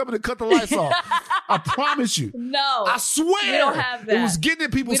who was coming to cut the lights off. I promise you. No. I swear. We don't have that. It was getting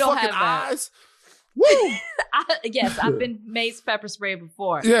in people's fucking eyes. Woo! Yes, I've been Mace pepper spray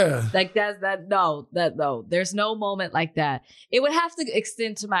before. Yeah. Like no. There's no moment like that. It would have to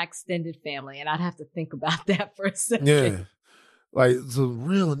extend to my extended family, and I'd have to think about that for a second. Yeah. Like some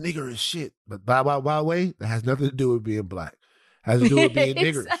real niggerish shit. But by the way, that has nothing to do with being Black. Has to do with being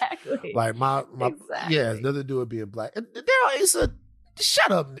niggerish. Exactly. Like my exactly. Yeah, it has nothing to do with being Black. And Daryl Issa,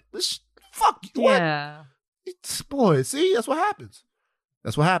 shut up. Fuck you. Yeah. What? Boy, see, that's what happens.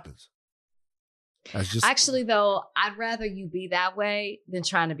 That's what happens. Actually, though, I'd rather you be that way than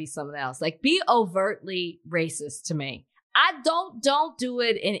trying to be someone else. Like, be overtly racist to me. I don't do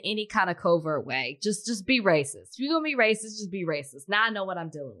it in any kind of covert way. Just be racist. If you're gonna be racist, just be racist. Now I know what I'm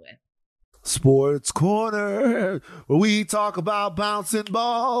dealing with. Sports Corner, where we talk about bouncing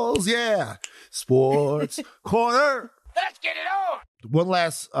balls. Yeah, Sports Corner. Let's get it on.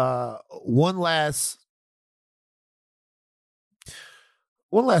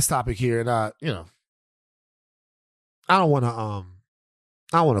 One last topic here, and I don't want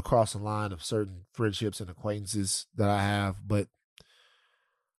to cross the line of certain friendships and acquaintances that I have, but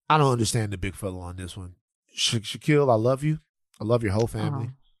I don't understand the big fella on this one. Shaquille, I love you. I love your whole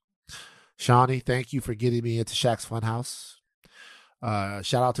family. Shawnee, thank you for getting me into Shaq's Funhouse.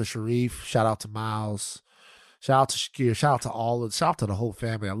 Shout out to Sharif. Shout out to Miles. Shout out to Shakir. Shout out to the whole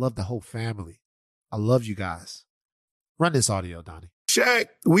family. I love the whole family. I love you guys. Run this audio, Donnie. Shaq,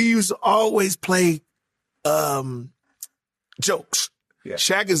 we used to always play jokes. Yeah.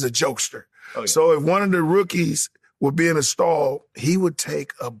 Shaq is a jokester. Oh, yeah. So if one of the rookies would be in a stall, he would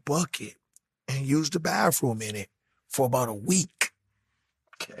take a bucket and use the bathroom in it for about a week.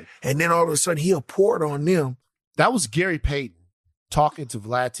 Okay. And then all of a sudden he'll pour it on them. That was Gary Payton talking to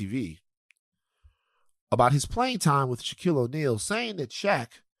Vlad TV about his playing time with Shaquille O'Neal, saying that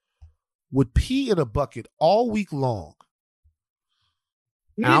Shaq would pee in a bucket all week long.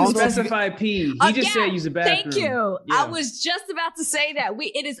 He didn't specify pee. He just said use a bathroom. Thank you. Yeah. I was just about to say that.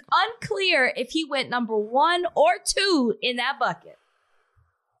 It is unclear if he went number 1 or 2 in that bucket.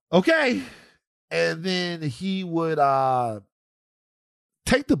 Okay. And then he would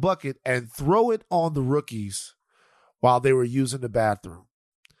take the bucket and throw it on the rookies while they were using the bathroom.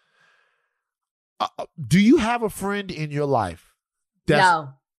 Do you have a friend in your life?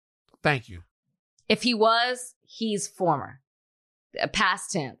 No. Thank you. If he was, he's former.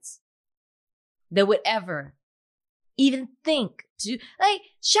 Past tense, that would ever even think to, like,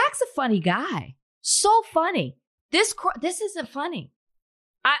 Shaq's a funny guy, so funny. This isn't funny.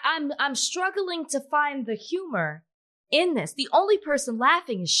 I'm struggling to find the humor in this. The only person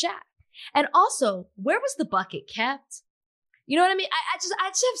laughing is Shaq. And also, where was the bucket kept? You know what I mean? I just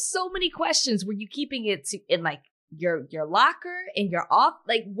have so many questions. Were you keeping it in like your locker, in your off?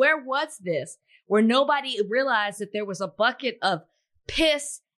 Like, where was this? Where nobody realized that there was a bucket of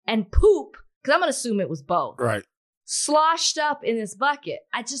piss and poop, because I'm going to assume it was both. Right. Sloshed up in this bucket.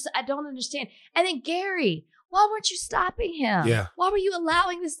 I don't understand. And then Gary, why weren't you stopping him? Yeah. Why were you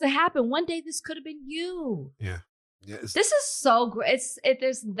allowing this to happen? One day this could have been you. Yeah. This is so great.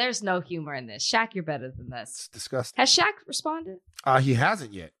 There's no humor in this. Shaq, you're better than this. It's disgusting. Has Shaq responded? He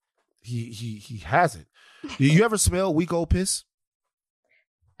hasn't yet. He hasn't. Do you ever smell week old piss?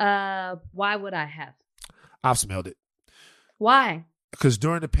 Why would I have? I've smelled it. Why? Because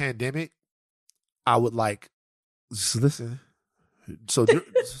during the pandemic, I would listen. So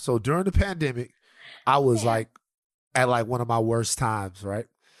during the pandemic, I was like at like one of my worst times, right?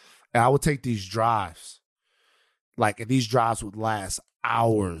 And I would take these drives. And these drives would last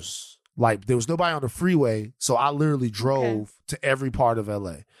hours. Like, there was nobody on the freeway, so I literally drove to every part of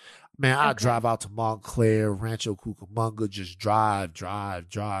LA. Man, I'd drive out to Montclair, Rancho Cucamonga, just drive.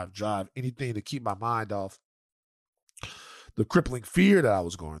 Anything to keep my mind off the crippling fear that I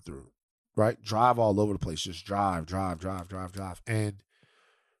was going through, right? Drive all over the place, just drive. And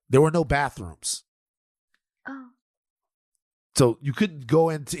there were no bathrooms. Oh. So you couldn't go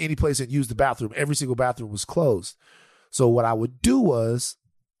into any place and use the bathroom. Every single bathroom was closed. So what I would do was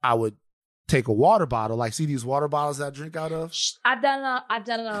I would take a water bottle, like, see these water bottles that I drink out of? I've done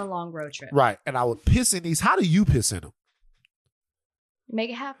it on a long road trip. Right. And I would piss in these. How do you piss in them? Make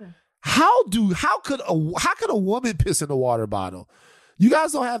it happen. How could a woman piss in a water bottle? You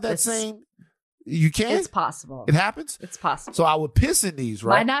guys don't have that same. You can? It's possible. It happens? It's possible. So I would piss in these,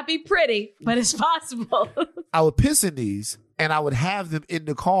 right? Might not be pretty, but it's possible. I would piss in these and I would have them in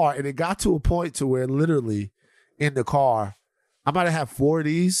the car. And it got to a point to where literally in the car, I might have 4 of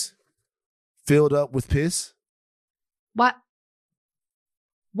these filled up with piss. What?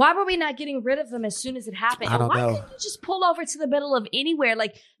 Why were we not getting rid of them as soon as it happened? I don't why know. couldn't you just pull over to the middle of anywhere?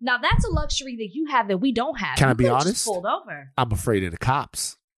 Like, now that's a luxury that you have that we don't have. Can I You be could've honest? just pulled over. I'm afraid of the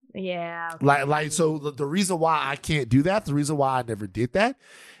cops. Yeah. Okay. So the reason why I can't do that, the reason why I never did that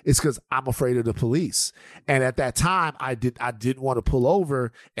is because I'm afraid of the police. And at that time, I didn't want to pull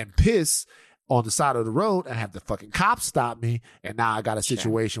over and piss on the side of the road and have the fucking cops stop me. And now I got a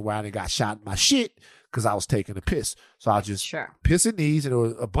situation where I done got shot in my shit because I was taking a piss. So I just piss in these,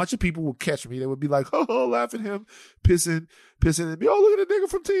 and a bunch of people would catch me. They would be like, oh, laugh at him, pissing at me. Oh, look at the nigga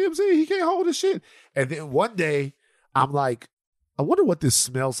from TMZ. He can't hold his shit. And then one day, I'm like, I wonder what this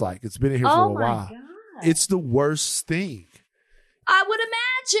smells like. It's been in here for a while. God. It's the worst thing. I would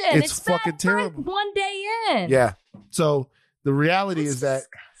imagine. It's fucking terrible. One day in. Yeah. So the reality is that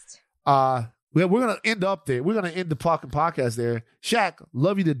we're going to end up there. We're going to end the fucking podcast there. Shaq,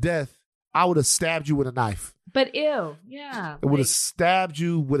 love you to death. I would have stabbed you with a knife. But ew. Yeah. It would have stabbed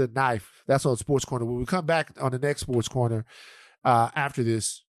you with a knife. That's on Sports Corner. When we come back on the next Sports Corner after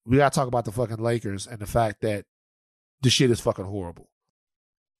this, we got to talk about the fucking Lakers and the fact that the shit is fucking horrible.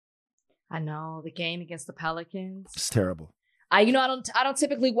 I know. The game against the Pelicans. It's terrible. I don't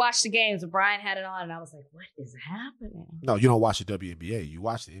typically watch the games, but Brian had it on, and I was like, "What is happening?" No, you don't watch the WNBA. You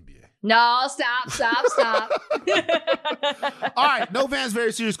watch the NBA. No, stop. All right, no Vans,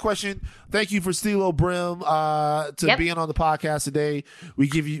 very serious question. Thank you for Stilo Brim being on the podcast today. We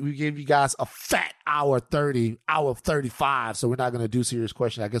gave you guys a fat hour 35. So we're not going to do serious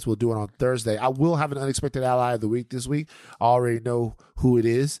question. I guess we'll do it on Thursday. I will have an unexpected ally of the week this week. I already know who it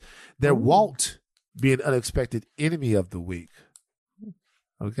is. There won't be an unexpected enemy of the week.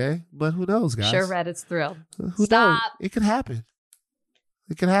 Okay? But who knows, guys? Sure, Reddit's thrilled. Who knows? It could happen.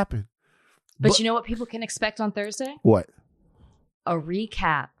 But you know what people can expect on Thursday? What? A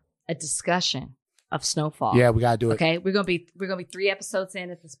recap, a discussion of Snowfall. Yeah, we gotta do it. Okay, we're gonna be 3 episodes in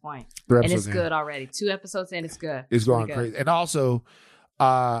at this point, and it's good already. 2 episodes in, it's good. It's going crazy. And also,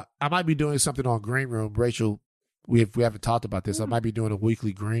 I might be doing something on Green Room, Rachel. We haven't talked about this. I might be doing a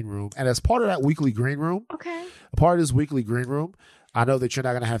weekly Green Room, and as part of that weekly Green Room, a part of this weekly Green Room, I know that you're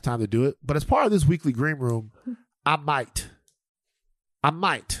not gonna have time to do it, but as part of this weekly Green Room, I might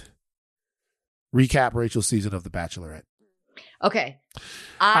recap Rachel's season of The Bachelorette. Okay.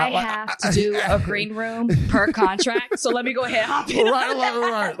 I have to do a green room per contract. So let me go ahead.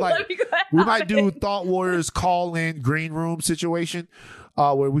 Right. Like, we might do Thought Warriors call-in green room situation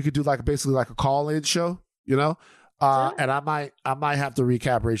where we could do basically a call-in show, you know? And I might have to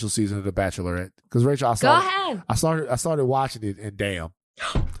recap Rachel's season of The Bachelorette. Because Rachel, go ahead. I started watching it, and damn.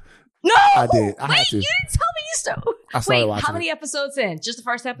 No! I did. I had to. You didn't tell me you I started watching how many episodes in? Just the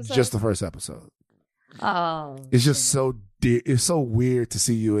first episode? Just the first episode. Oh, it's just so it's so weird to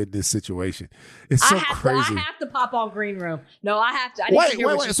see you in this situation. It's so crazy. I have to pop on Green Room. No, I have to. I need to hear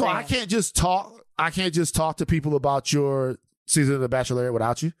what you're So saying. I can't just talk to people about your season of The Bachelorette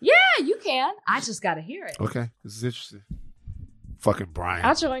without you? Yeah, you can. I just got to hear it. Okay. This is interesting. Fucking Brian.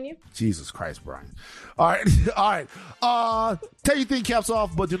 I'll join you. Jesus Christ, Brian. All right. All right. Tell your thing caps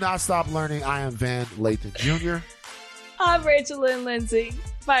off, but do not stop learning. I am Van Lathan Jr. I'm Rachel Lynn Lindsay.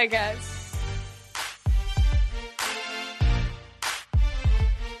 Bye, guys.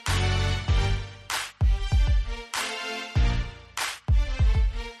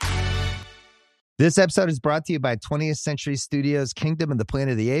 This episode is brought to you by 20th Century Studios' Kingdom of the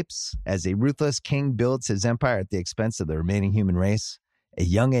Planet of the Apes. As a ruthless king builds his empire at the expense of the remaining human race, a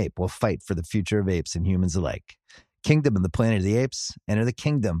young ape will fight for the future of apes and humans alike. Kingdom of the Planet of the Apes. Enter the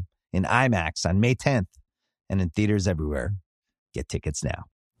kingdom in IMAX on May 10th and in theaters everywhere. Get tickets now.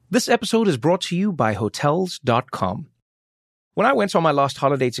 This episode is brought to you by Hotels.com. When I went on my last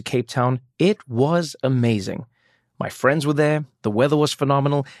holiday to Cape Town, it was amazing. My friends were there, the weather was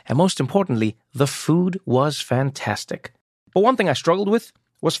phenomenal, and most importantly, the food was fantastic. But one thing I struggled with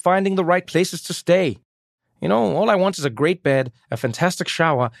was finding the right places to stay. You know, all I want is a great bed, a fantastic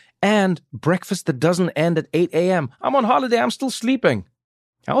shower, and breakfast that doesn't end at 8 a.m. I'm on holiday, I'm still sleeping.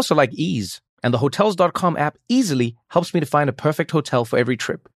 I also like ease, and the Hotels.com app easily helps me to find a perfect hotel for every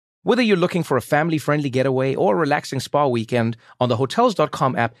trip. Whether you're looking for a family-friendly getaway or a relaxing spa weekend, on the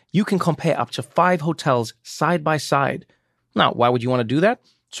Hotels.com app, you can compare up to 5 hotels side by side. Now, why would you want to do that?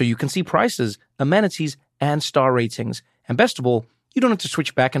 So you can see prices, amenities, and star ratings. And best of all, you don't have to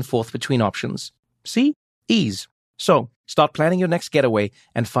switch back and forth between options. See? Ease. So, start planning your next getaway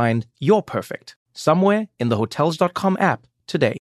and find your perfect somewhere in the Hotels.com app today.